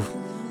Groove,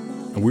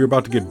 and we're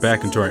about to get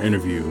back into our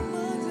interview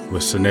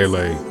with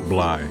Sanele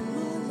Bly.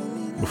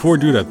 Before we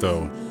do that,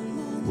 though,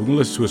 we're going to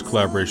listen to his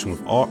collaboration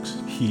with Aux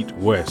Heat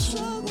West,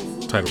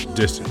 titled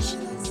Distance.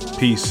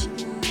 Peace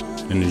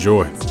and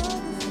enjoy.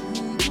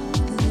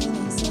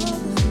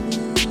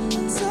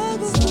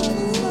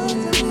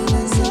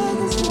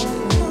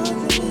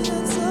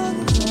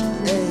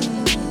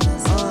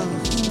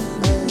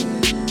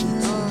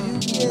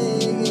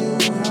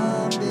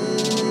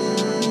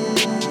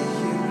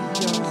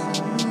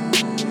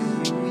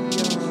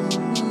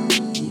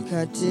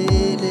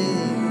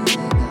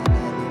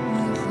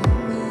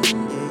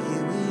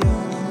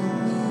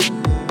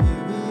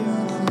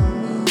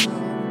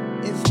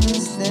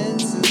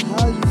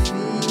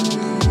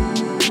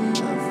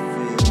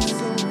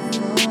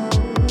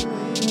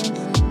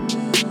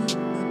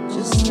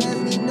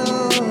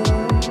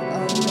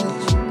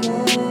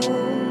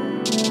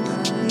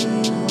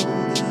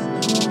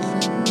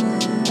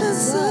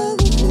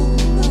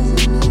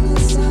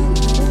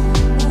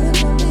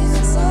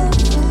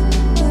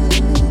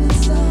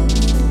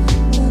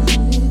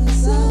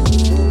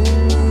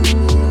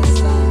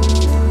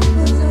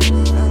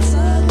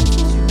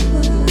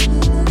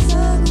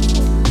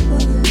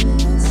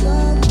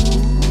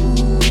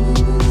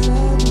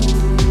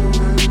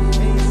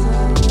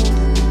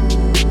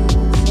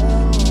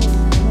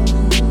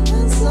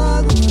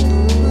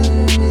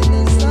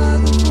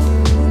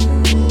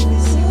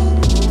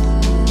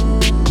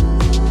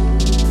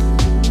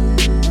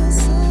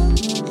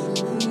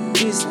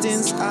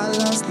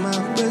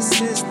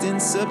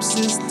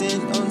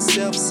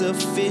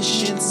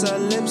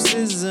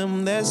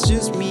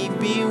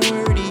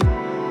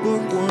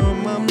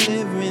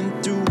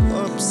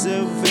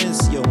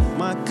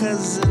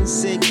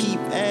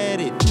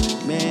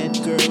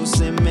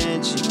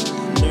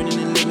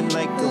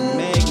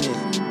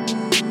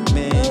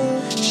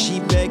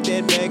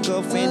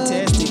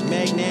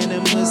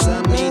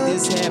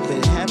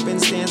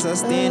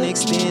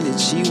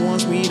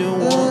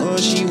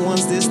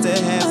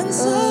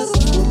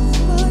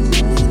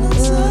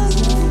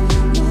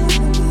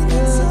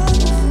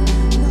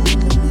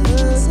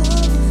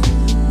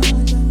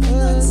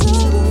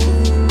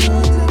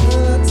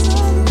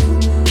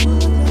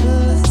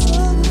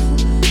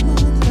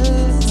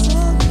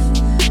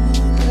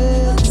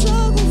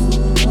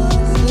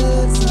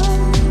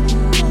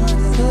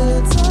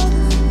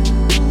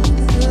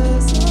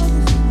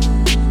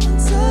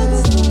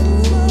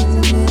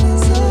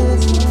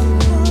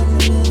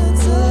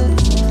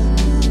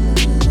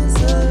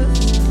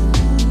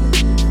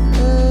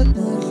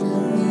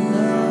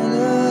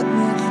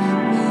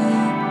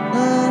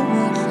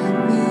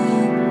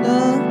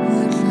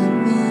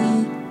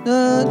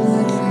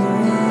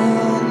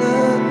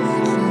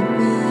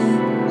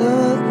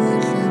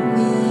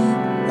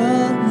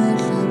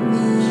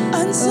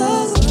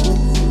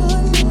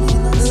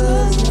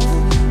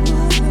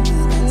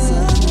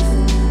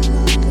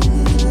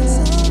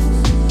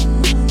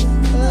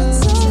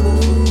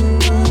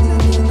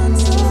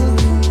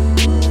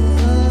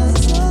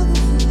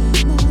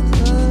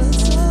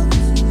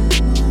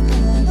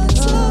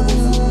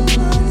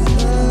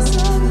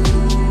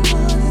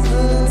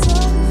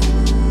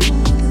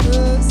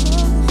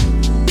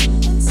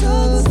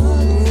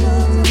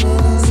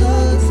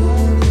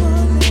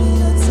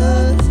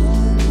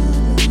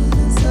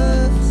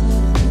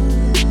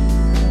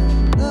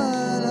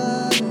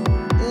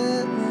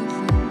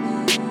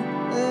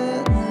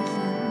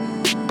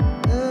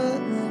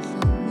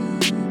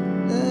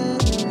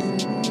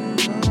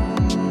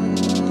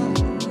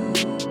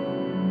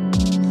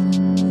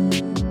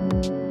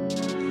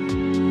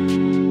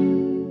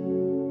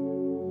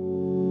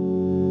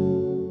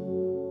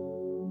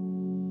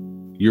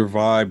 your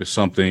vibe is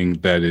something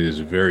that is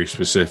very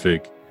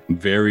specific,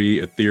 very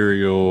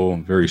ethereal,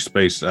 very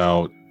spaced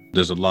out.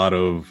 There's a lot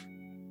of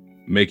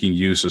making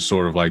use of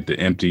sort of like the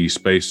empty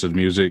space of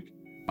music.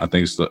 I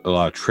think it's a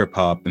lot of trip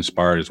hop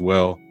inspired as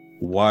well.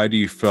 Why do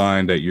you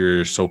find that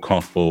you're so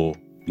comfortable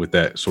with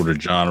that sort of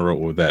genre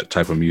or that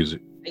type of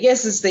music? I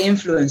guess it's the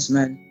influence,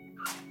 man.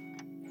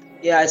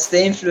 Yeah, it's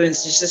the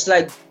influence. It's just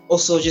like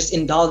also just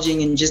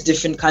indulging in just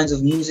different kinds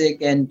of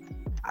music. And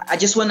I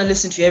just want to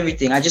listen to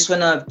everything. I just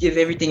want to give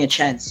everything a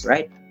chance,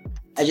 right?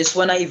 I just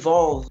want to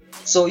evolve.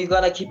 So you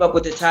got to keep up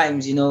with the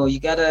times, you know, you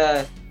got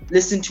to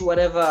listen to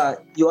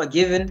whatever you are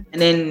given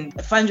and then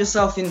find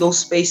yourself in those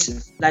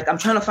spaces. Like I'm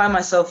trying to find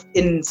myself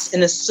in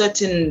a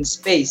certain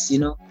space, you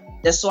know.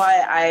 That's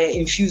why I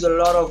infuse a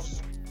lot of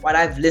what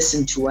I've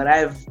listened to, what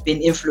I've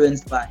been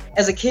influenced by.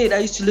 As a kid, I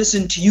used to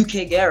listen to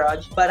UK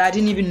Garage, but I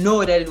didn't even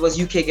know that it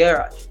was UK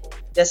Garage.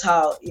 That's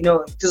how, you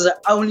know, because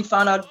I only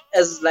found out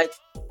as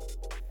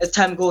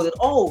time goes that,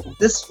 oh,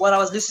 this what I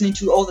was listening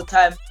to all the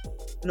time,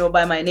 you know,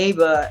 by my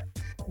neighbor,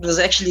 it was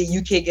actually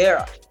UK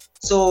Garage.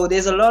 So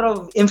there's a lot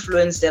of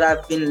influence that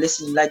I've been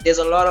listening. Like there's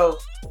a lot of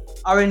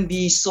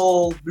R&B,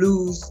 soul,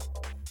 blues.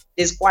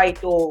 There's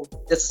Kwaito,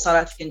 that's a South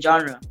African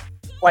genre.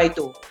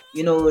 Kwaito.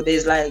 You know,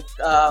 there's like,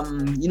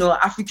 you know,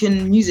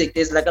 African music.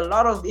 There's like a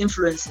lot of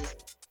influences.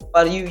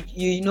 But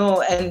you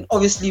know, and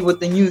obviously with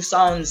the new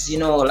sounds, you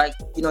know, like,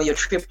 you know, your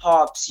trip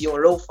hops,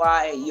 your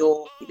lo-fi,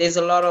 there's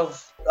a lot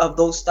of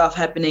those stuff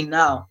happening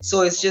now.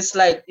 So it's just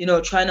like, you know,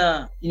 trying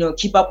to, you know,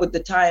 keep up with the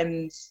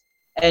times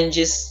and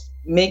just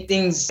make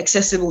things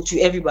accessible to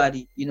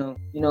everybody, you know,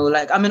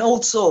 like I'm an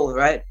old soul,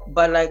 right?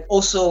 But like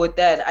also with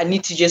that, I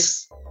need to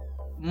just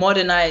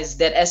modernize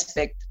that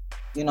aspect,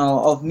 you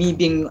know, of me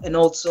being an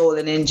old soul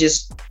and then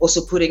just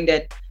also putting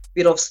that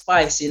bit of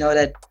spice, you know,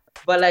 that.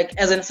 But like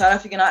as a South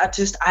African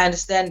artist, I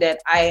understand that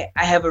I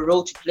have a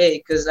role to play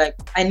because like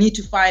I need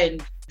to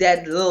find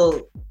that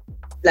little,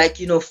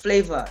 like, you know,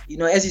 flavor, you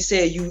know, as you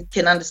say, you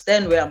can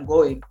understand where I'm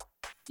going,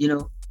 you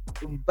know,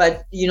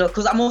 but, you know,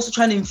 because I'm also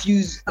trying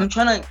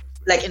to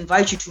like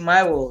invite you to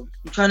my world.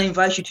 I'm trying to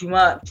invite you to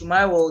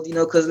my world, you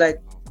know, because like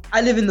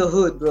I live in the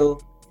hood, bro,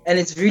 and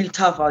it's really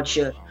tough out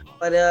here.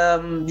 But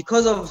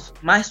because of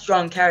my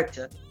strong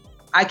character,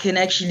 I can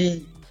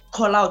actually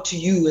call out to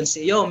you and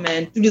say, yo,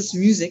 man, through this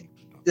music,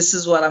 this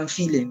is what I'm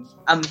feeling.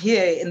 I'm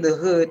here in the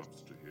hood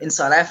in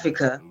South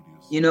Africa,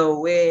 you know,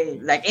 where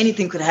like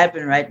anything could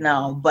happen right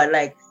now. But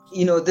like,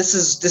 you know, this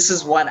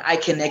is what I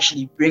can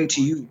actually bring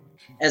to you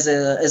as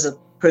a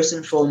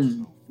person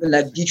from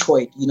like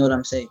Detroit, you know what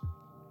I'm saying?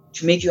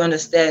 To make you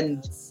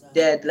understand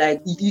that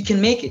like you can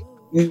make it.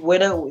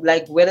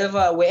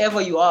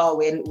 Wherever you are,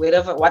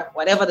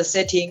 whatever the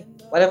setting,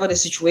 whatever the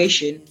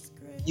situation,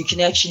 you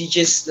can actually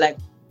just like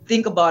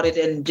think about it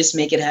and just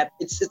make it happen.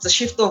 It's a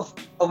shift of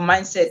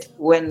mindset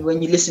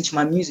when you listen to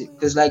my music,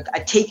 because like I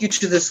take you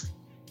to this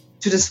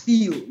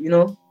feel, you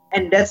know,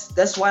 and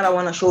that's what I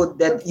want to show,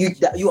 that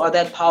you are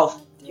that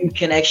powerful. You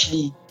can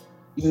actually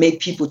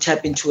make people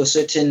tap into a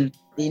certain,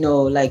 you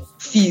know, like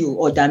feel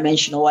or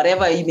dimension or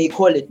whatever you may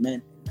call it,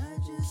 man.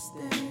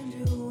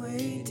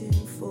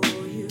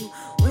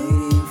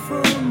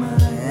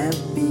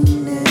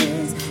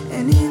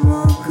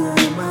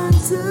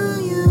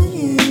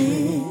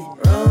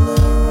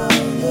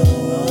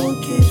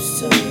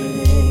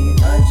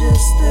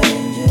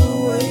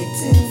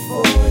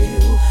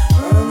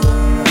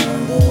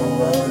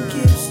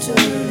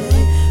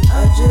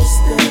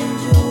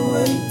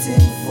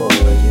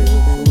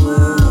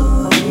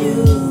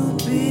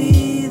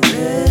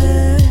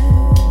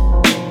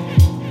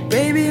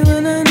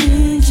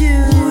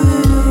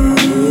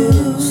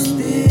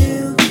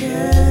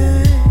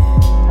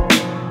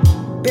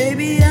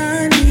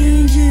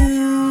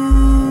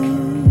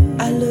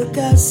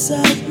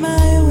 Outside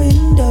my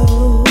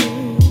window,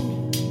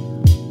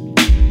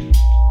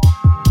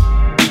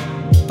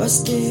 but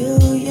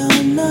still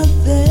you're not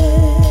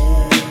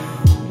there.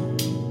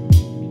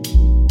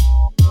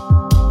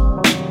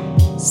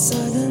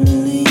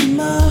 Suddenly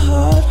my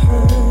heart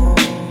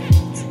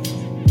hurts.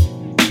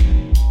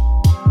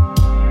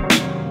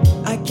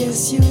 I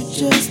guess you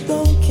just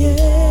don't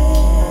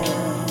care.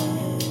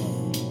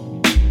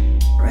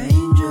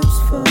 Raindrops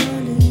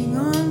falling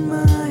on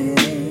my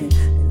head,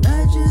 and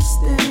I just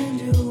stand.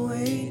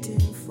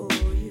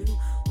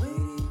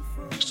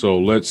 So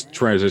let's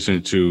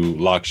transition to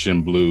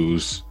Lokshin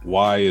Blues.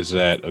 Why is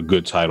that a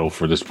good title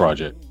for this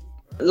project?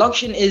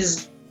 Lokshin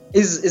is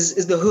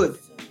the hood.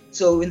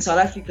 So in South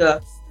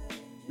Africa,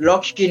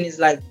 Lokshin is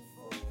like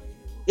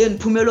in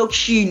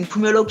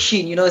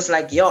Pumelokshin, you know, it's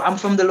like, yo, I'm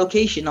from the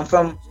location. I'm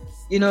from,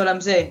 you know what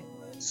I'm saying?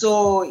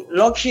 So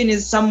Lokshin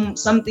is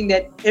something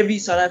that every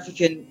South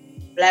African,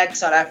 black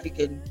South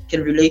African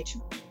can relate to.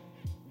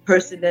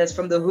 Person that's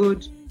from the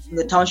hood, from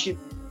the township.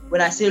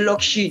 When I say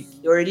Lokshin,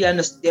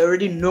 they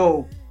already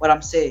know what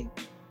I'm saying.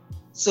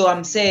 So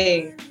I'm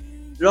saying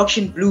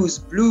Lokshin Blues.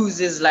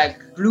 Blues is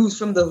like blues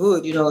from the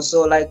hood, you know.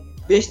 So like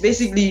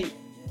basically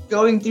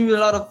going through a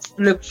lot of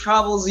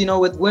travels, you know,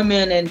 with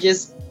women and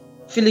just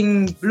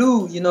feeling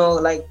blue, you know,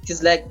 like,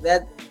 cause like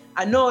that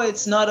I know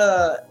it's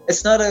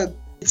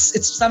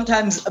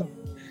sometimes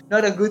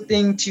not a good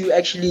thing to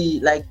actually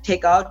like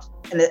take out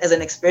as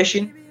an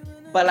expression,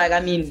 but like, I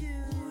mean,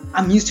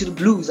 I'm used to the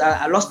blues.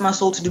 I lost my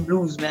soul to the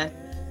blues, man.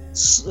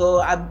 So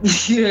I,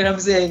 you know what I'm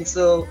saying?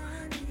 So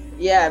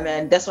yeah,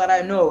 man, that's what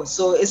I know.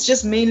 So it's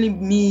just mainly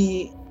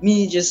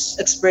me just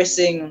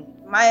expressing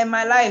my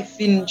life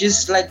in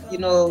just like, you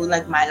know,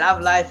 like my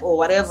love life or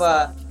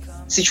whatever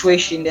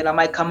situation that I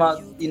might come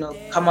up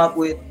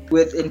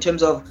with in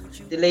terms of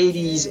the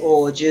ladies,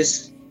 or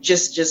just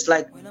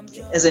like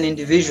as an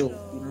individual,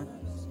 you know,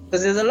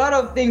 because there's a lot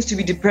of things to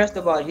be depressed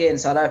about here in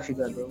South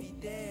Africa, bro.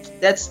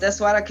 That's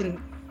what I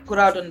can put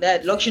out on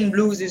that. Lokshin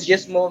Blues is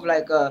just more of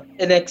like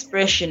an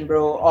expression,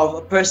 bro, of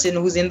a person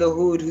who's in the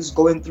hood, who's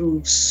going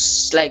through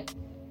like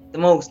the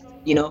most,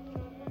 you know.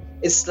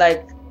 It's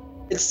like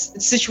it's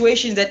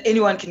situations that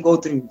anyone can go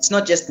through. It's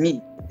not just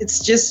me.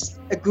 It's just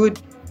a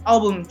good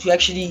album to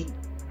actually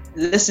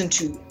listen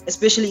to,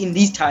 especially in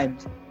these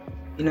times,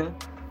 you know,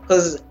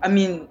 because I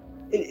mean,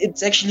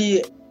 it's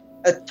actually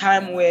a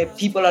time where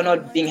people are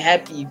not being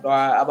happy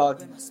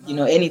about, you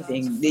know,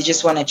 anything. They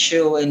just want to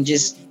chill and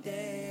just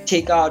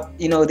take out,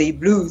 you know, the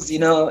blues, you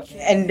know,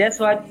 and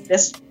that's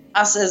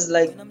us as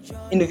like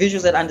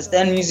individuals that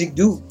understand music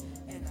do.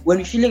 When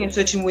we're feeling a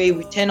certain way,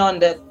 we turn on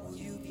that,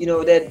 you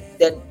know,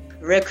 that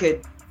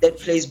record that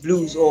plays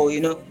blues, or,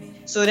 you know.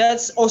 So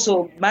that's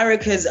also, my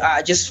records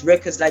are just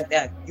records like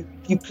that.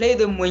 You play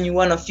them when you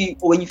want to feel,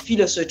 or when you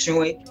feel a certain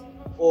way,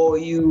 or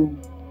you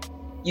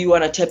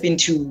want to tap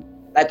into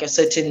like a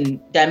certain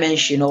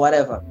dimension or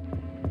whatever.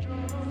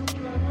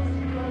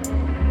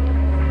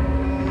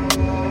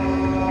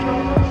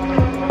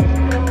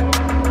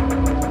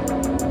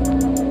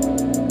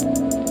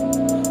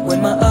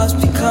 When my ups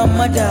become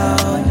my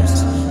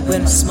downs,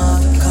 when my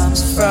smile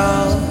becomes a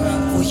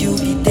frown, will you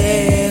be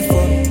there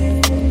for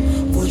me?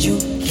 Will you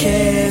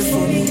care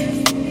for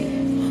me?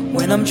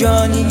 When I'm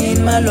drowning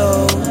in my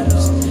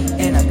lows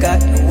and I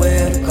got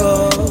nowhere to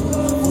go,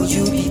 will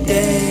you be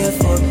there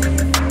for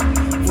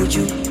me? Would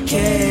you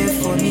care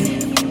for me?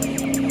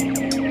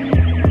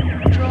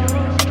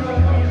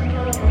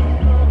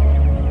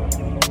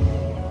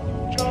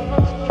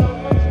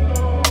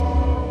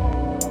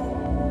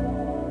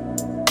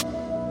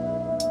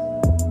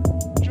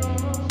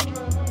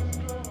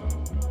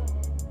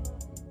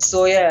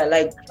 So yeah,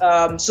 like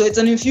so it's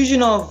an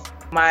infusion of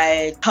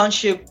my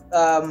township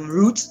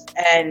roots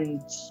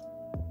and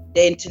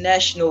the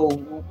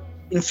international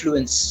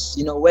influence,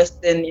 you know,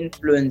 Western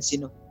influence, you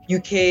know,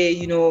 UK,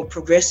 you know,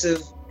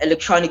 progressive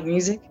electronic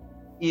music,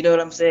 you know what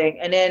I'm saying?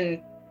 And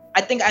then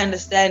I think I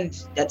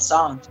understand that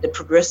sound, the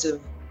progressive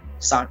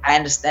sound. I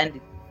understand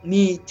it.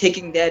 Me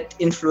taking that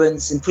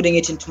influence and putting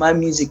it into my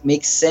music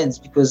makes sense,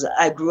 because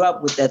I grew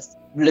up with that,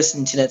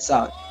 listening to that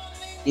sound,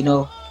 you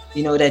know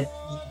that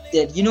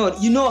you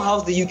know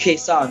how the UK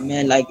sound,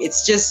 man. Like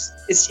it's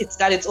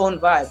got its own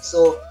vibe.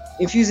 So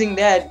infusing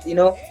that, you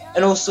know,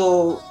 and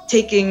also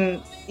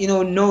taking, you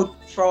know, note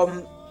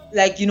from,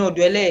 like, you know,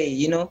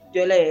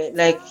 Dwele,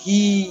 like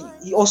he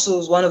also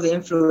is one of the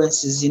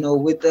influences, you know,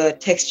 with the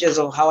textures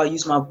of how I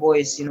use my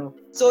voice, you know.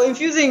 So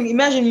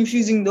imagine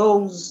infusing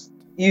those,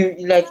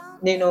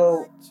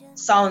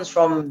 sounds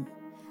from,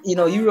 you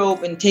know,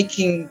 Europe, and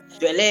taking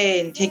Dwele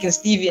and taking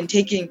Stevie and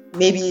taking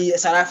maybe a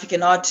South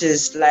African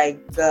artist, like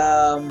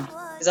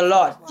there's a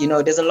lot, you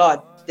know, there's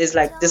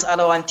like this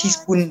other one,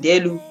 Teaspoon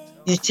Delu.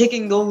 You're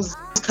taking those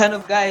kind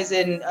of guys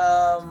and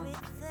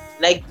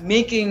like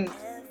making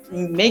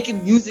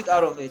music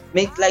out of it.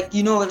 Make, like,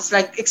 you know, it's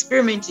like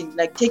experimenting,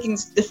 like taking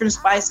different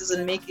spices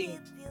and making,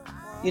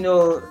 you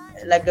know,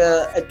 like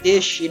a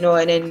dish, you know,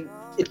 and then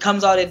it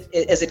comes out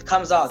as it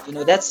comes out, you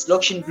know. That's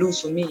Lokshin Blues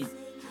for me.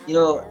 You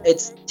know,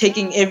 it's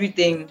taking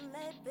everything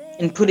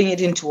and putting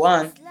it into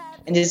one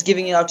and just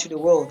giving it out to the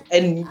world.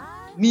 And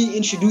me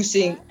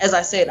introducing, as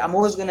I said, I'm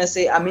always gonna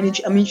say I'm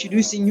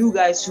introducing you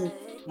guys to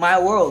my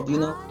world, you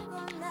know,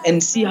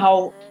 and see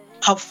how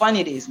fun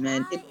it is,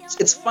 man.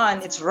 It's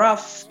fun, it's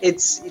rough,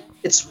 it's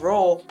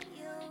raw,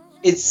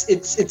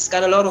 it's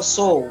got a lot of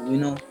soul, you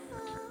know.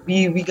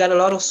 We got a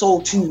lot of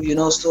soul too, you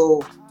know.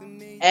 So,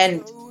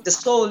 and the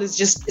soul is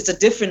just, it's a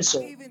different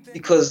soul,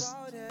 because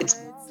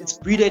it's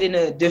breeded in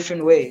a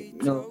different way,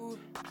 you know.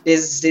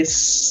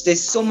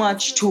 There's so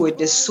much to it.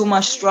 There's so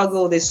much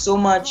struggle. There's so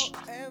much,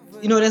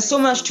 you know. There's so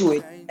much to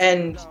it,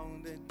 and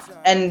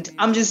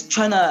I'm just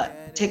trying to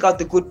take out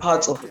the good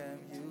parts of it.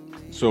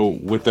 So,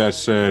 with that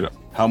said,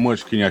 how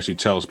much can you actually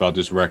tell us about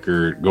this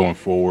record going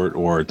forward,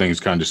 or are things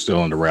kind of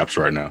still in the wraps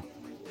right now?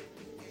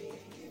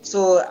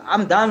 So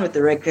I'm done with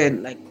the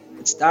record. Like,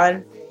 it's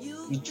done.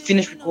 We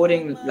finished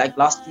recording like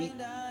last week,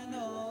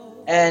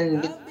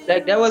 and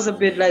like that was a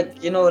bit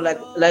like, you know, like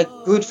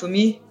good for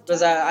me,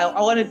 because I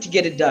wanted to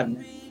get it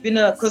done.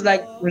 Because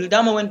like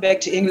Dama went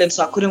back to England,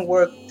 so I couldn't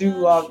work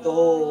throughout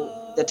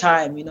the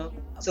time, you know.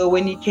 So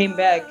when he came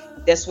back,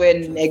 that's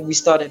when we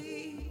started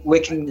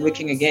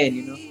working again,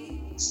 you know.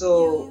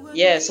 So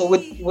yeah, so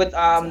with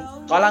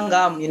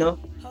Walangam, you know,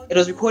 It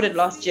was recorded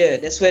last year.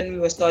 That's when we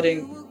were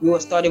starting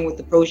with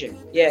the project.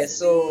 Yeah,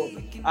 so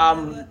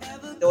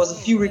there was a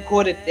few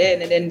recorded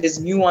then, and then there's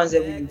new ones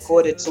that we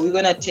recorded. So we're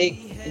gonna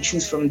take and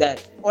choose from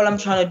that. All I'm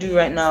trying to do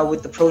right now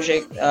with the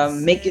project,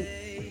 make it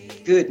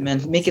good,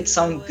 man. Make it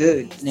sound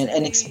good and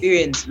an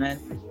experience, man.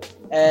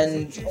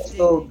 And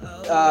also,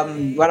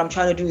 what I'm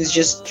trying to do is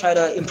just try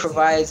to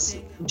improvise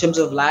in terms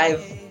of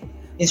live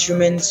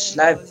instruments,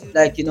 live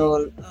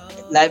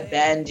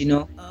band,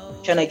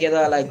 trying to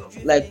gather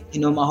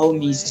my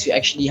homies to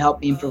actually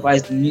help me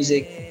improvise the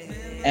music.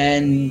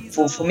 And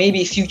for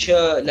maybe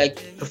future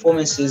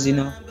performances,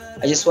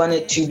 I just want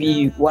it to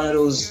be one of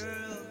those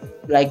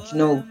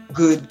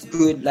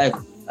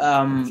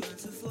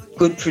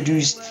good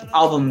produced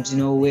albums,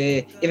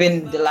 where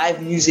even the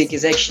live music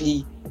is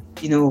actually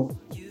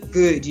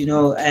good,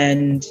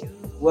 and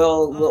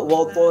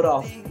well thought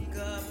of.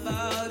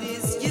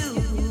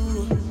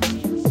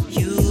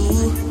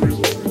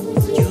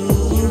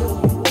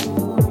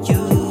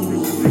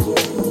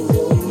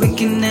 We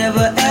can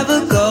never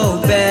ever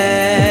go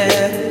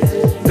back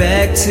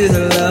to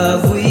the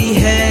love we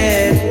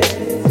had.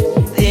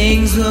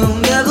 Things will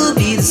never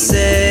be the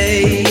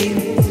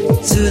same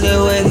to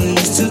the way they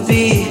used to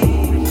be.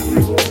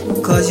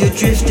 'Cause you're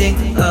drifting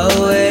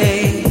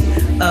away,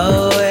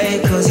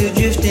 cause you're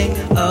drifting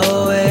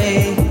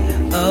away,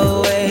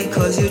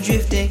 'cause you're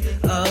drifting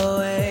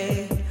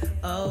away,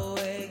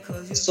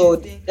 So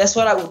that's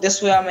where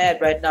I'm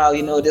at right now,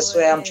 that's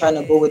where I'm trying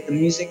to go with the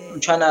music. I'm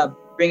trying to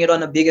bring it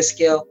on a bigger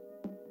scale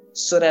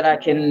so that I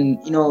can,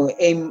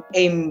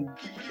 aim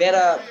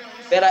better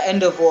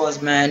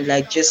endeavors, man.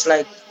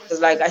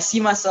 Cause I see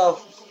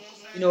myself,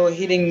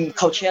 hitting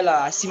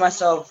Coachella. I see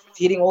myself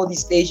hitting all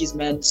these stages,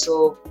 man.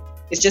 So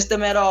it's just a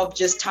matter of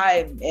just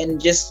time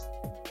and just,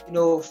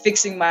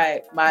 fixing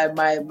my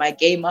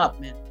game up,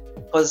 man.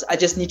 Because I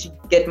just need to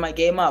get my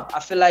game up. I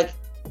feel like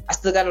I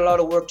still got a lot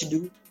of work to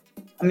do.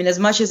 I mean, as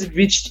much as it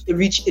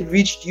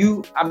reached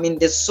you, I mean,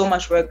 there's so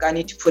much work I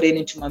need to put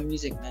into my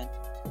music, man.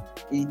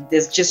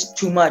 There's just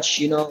too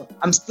much,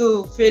 I'm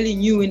still fairly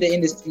new in the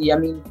industry. I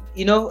mean,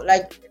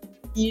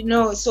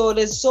 so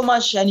there's so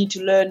much I need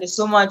to learn. There's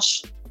so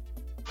much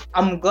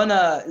I'm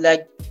gonna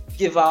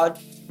give out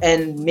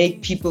and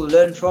make people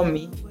learn from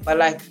me. But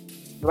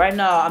right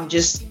now, I'm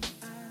just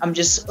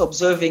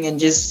observing and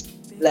just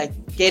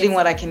getting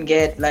what I can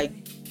get,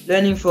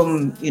 learning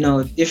from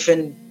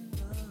different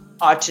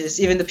artists,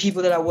 even the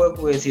people that I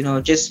work with,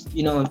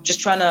 just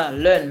trying to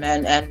learn,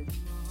 man. And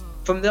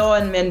from there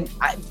on, man,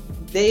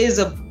 there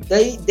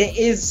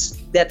is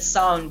that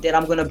sound that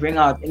I'm gonna bring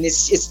out, and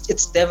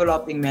it's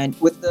developing, man.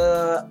 With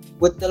the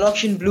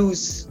Lokshin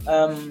Blues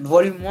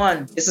Volume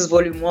 1, this is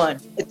Volume 1.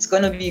 It's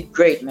gonna be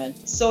great, man.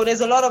 So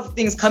there's a lot of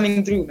things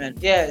coming through, man.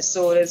 Yeah,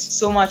 so there's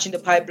so much in the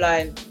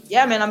pipeline.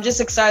 Yeah, man, I'm just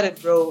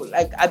excited, bro.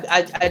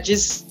 I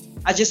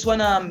just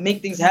wanna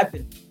make things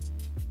happen.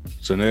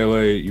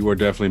 Sanele, you are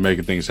definitely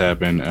making things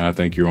happen, and I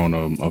think you're on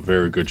a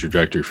very good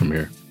trajectory from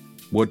here.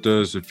 What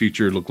does the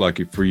future look like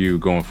for you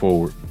going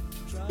forward?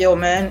 Yo,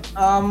 man,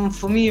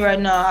 for me right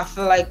now, I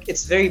feel like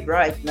it's very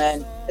bright,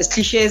 man. As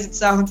cliche as it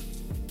sounds,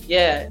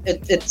 yeah,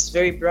 it's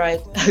very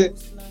bright.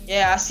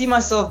 Yeah, I see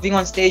myself being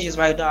on stages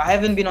right now. I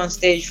haven't been on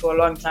stage for a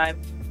long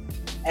time,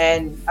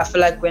 and I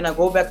feel like when I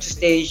go back to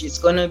stage, it's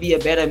gonna be a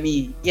better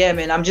me. Yeah,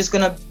 man, I'm just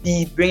gonna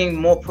be bringing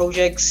more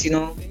projects,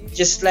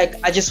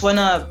 I just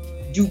wanna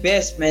do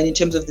best, man, in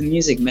terms of the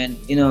music, man.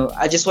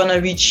 I just wanna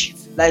reach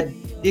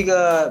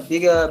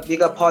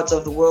bigger parts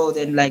of the world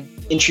and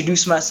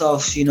introduce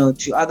myself,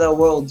 to other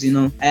worlds,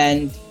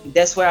 and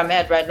that's where I'm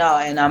at right now.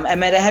 And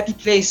I'm at a happy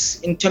place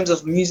in terms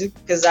of music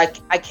because I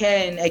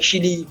can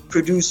actually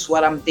produce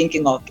what I'm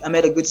thinking of. I'm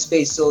at a good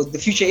space, so the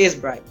future is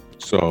bright.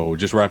 So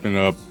just wrapping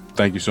up,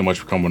 thank you so much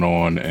for coming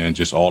on, and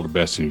just all the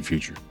best in the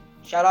future.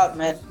 Shout out,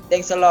 man.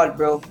 Thanks a lot,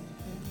 bro.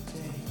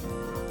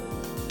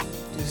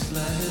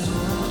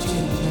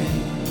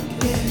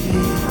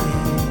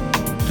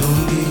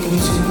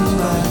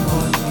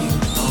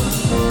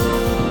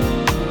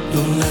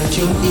 Don't let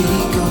your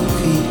ego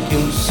feed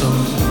your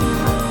soul.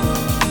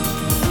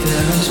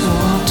 There is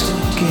more to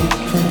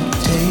give and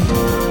take.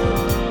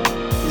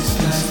 This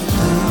life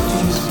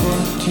is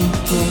what you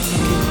take.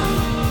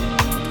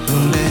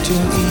 Don't let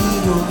your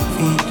ego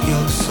feed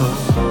your soul.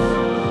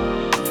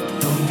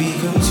 Don't be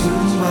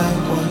consumed by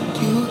what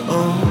you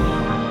own.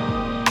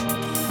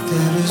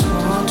 There is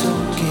more to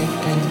give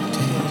and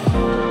take.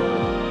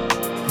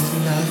 This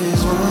life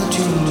is what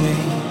you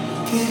make.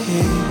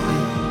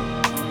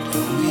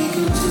 Don't be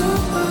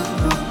consumed by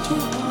what you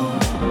own.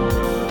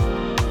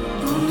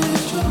 Don't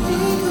let your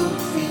ego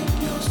feed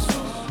your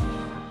soul.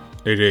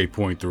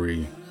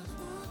 88.3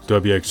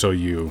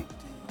 WXOU,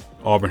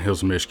 Auburn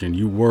Hills, Michigan.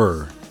 You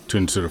were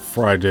tuned to the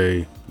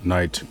Friday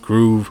Night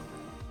Groove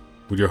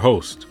with your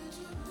host,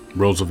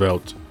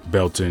 Roosevelt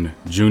Belton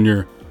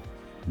Jr.,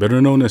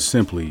 better known as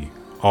simply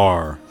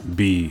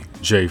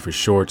RBJ for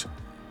short.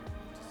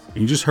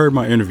 You just heard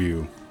my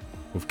interview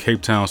with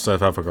Cape Town,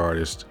 South Africa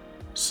artist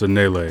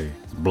Sanele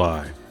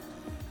Bly.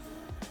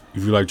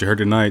 If you liked your heard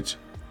tonight,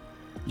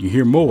 you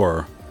hear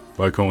more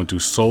by going to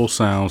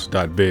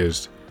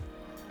soulsounds.biz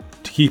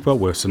to keep up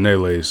with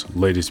Sanele's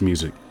latest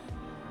music.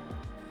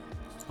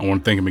 I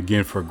want to thank him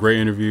again for a great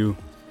interview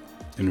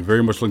and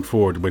very much looking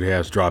forward to what he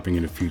has dropping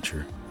in the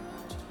future.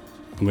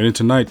 I'm going to end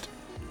tonight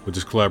with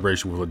this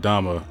collaboration with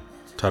Adama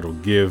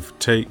titled Give,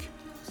 Take,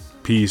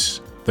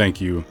 Peace, Thank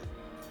You,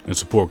 and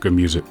Support Good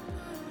Music.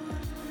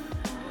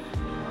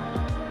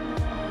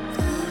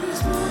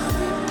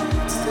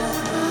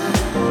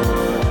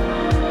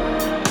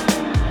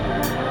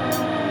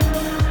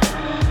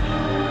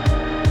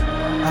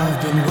 I've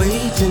been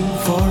waiting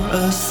for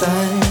a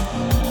sign.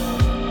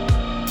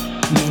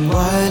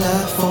 Meanwhile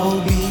I fall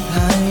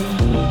behind.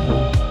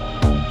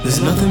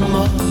 There's nothing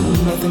more,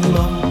 nothing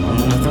more,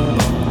 nothing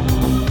more.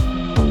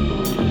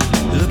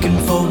 Looking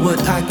for what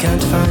I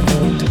can't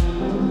find.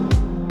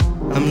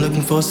 I'm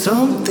looking for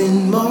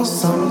something more,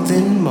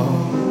 something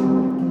more.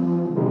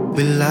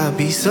 Will I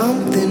be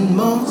something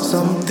more,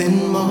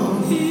 something more?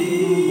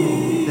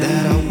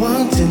 That I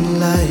want in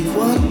life,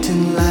 want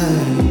in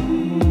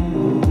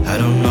life. I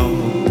don't know,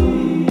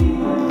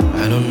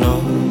 I don't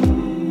know.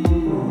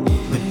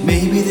 But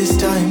maybe this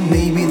time,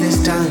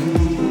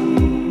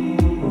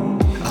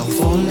 I'll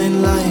fall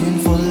in line,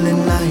 fall in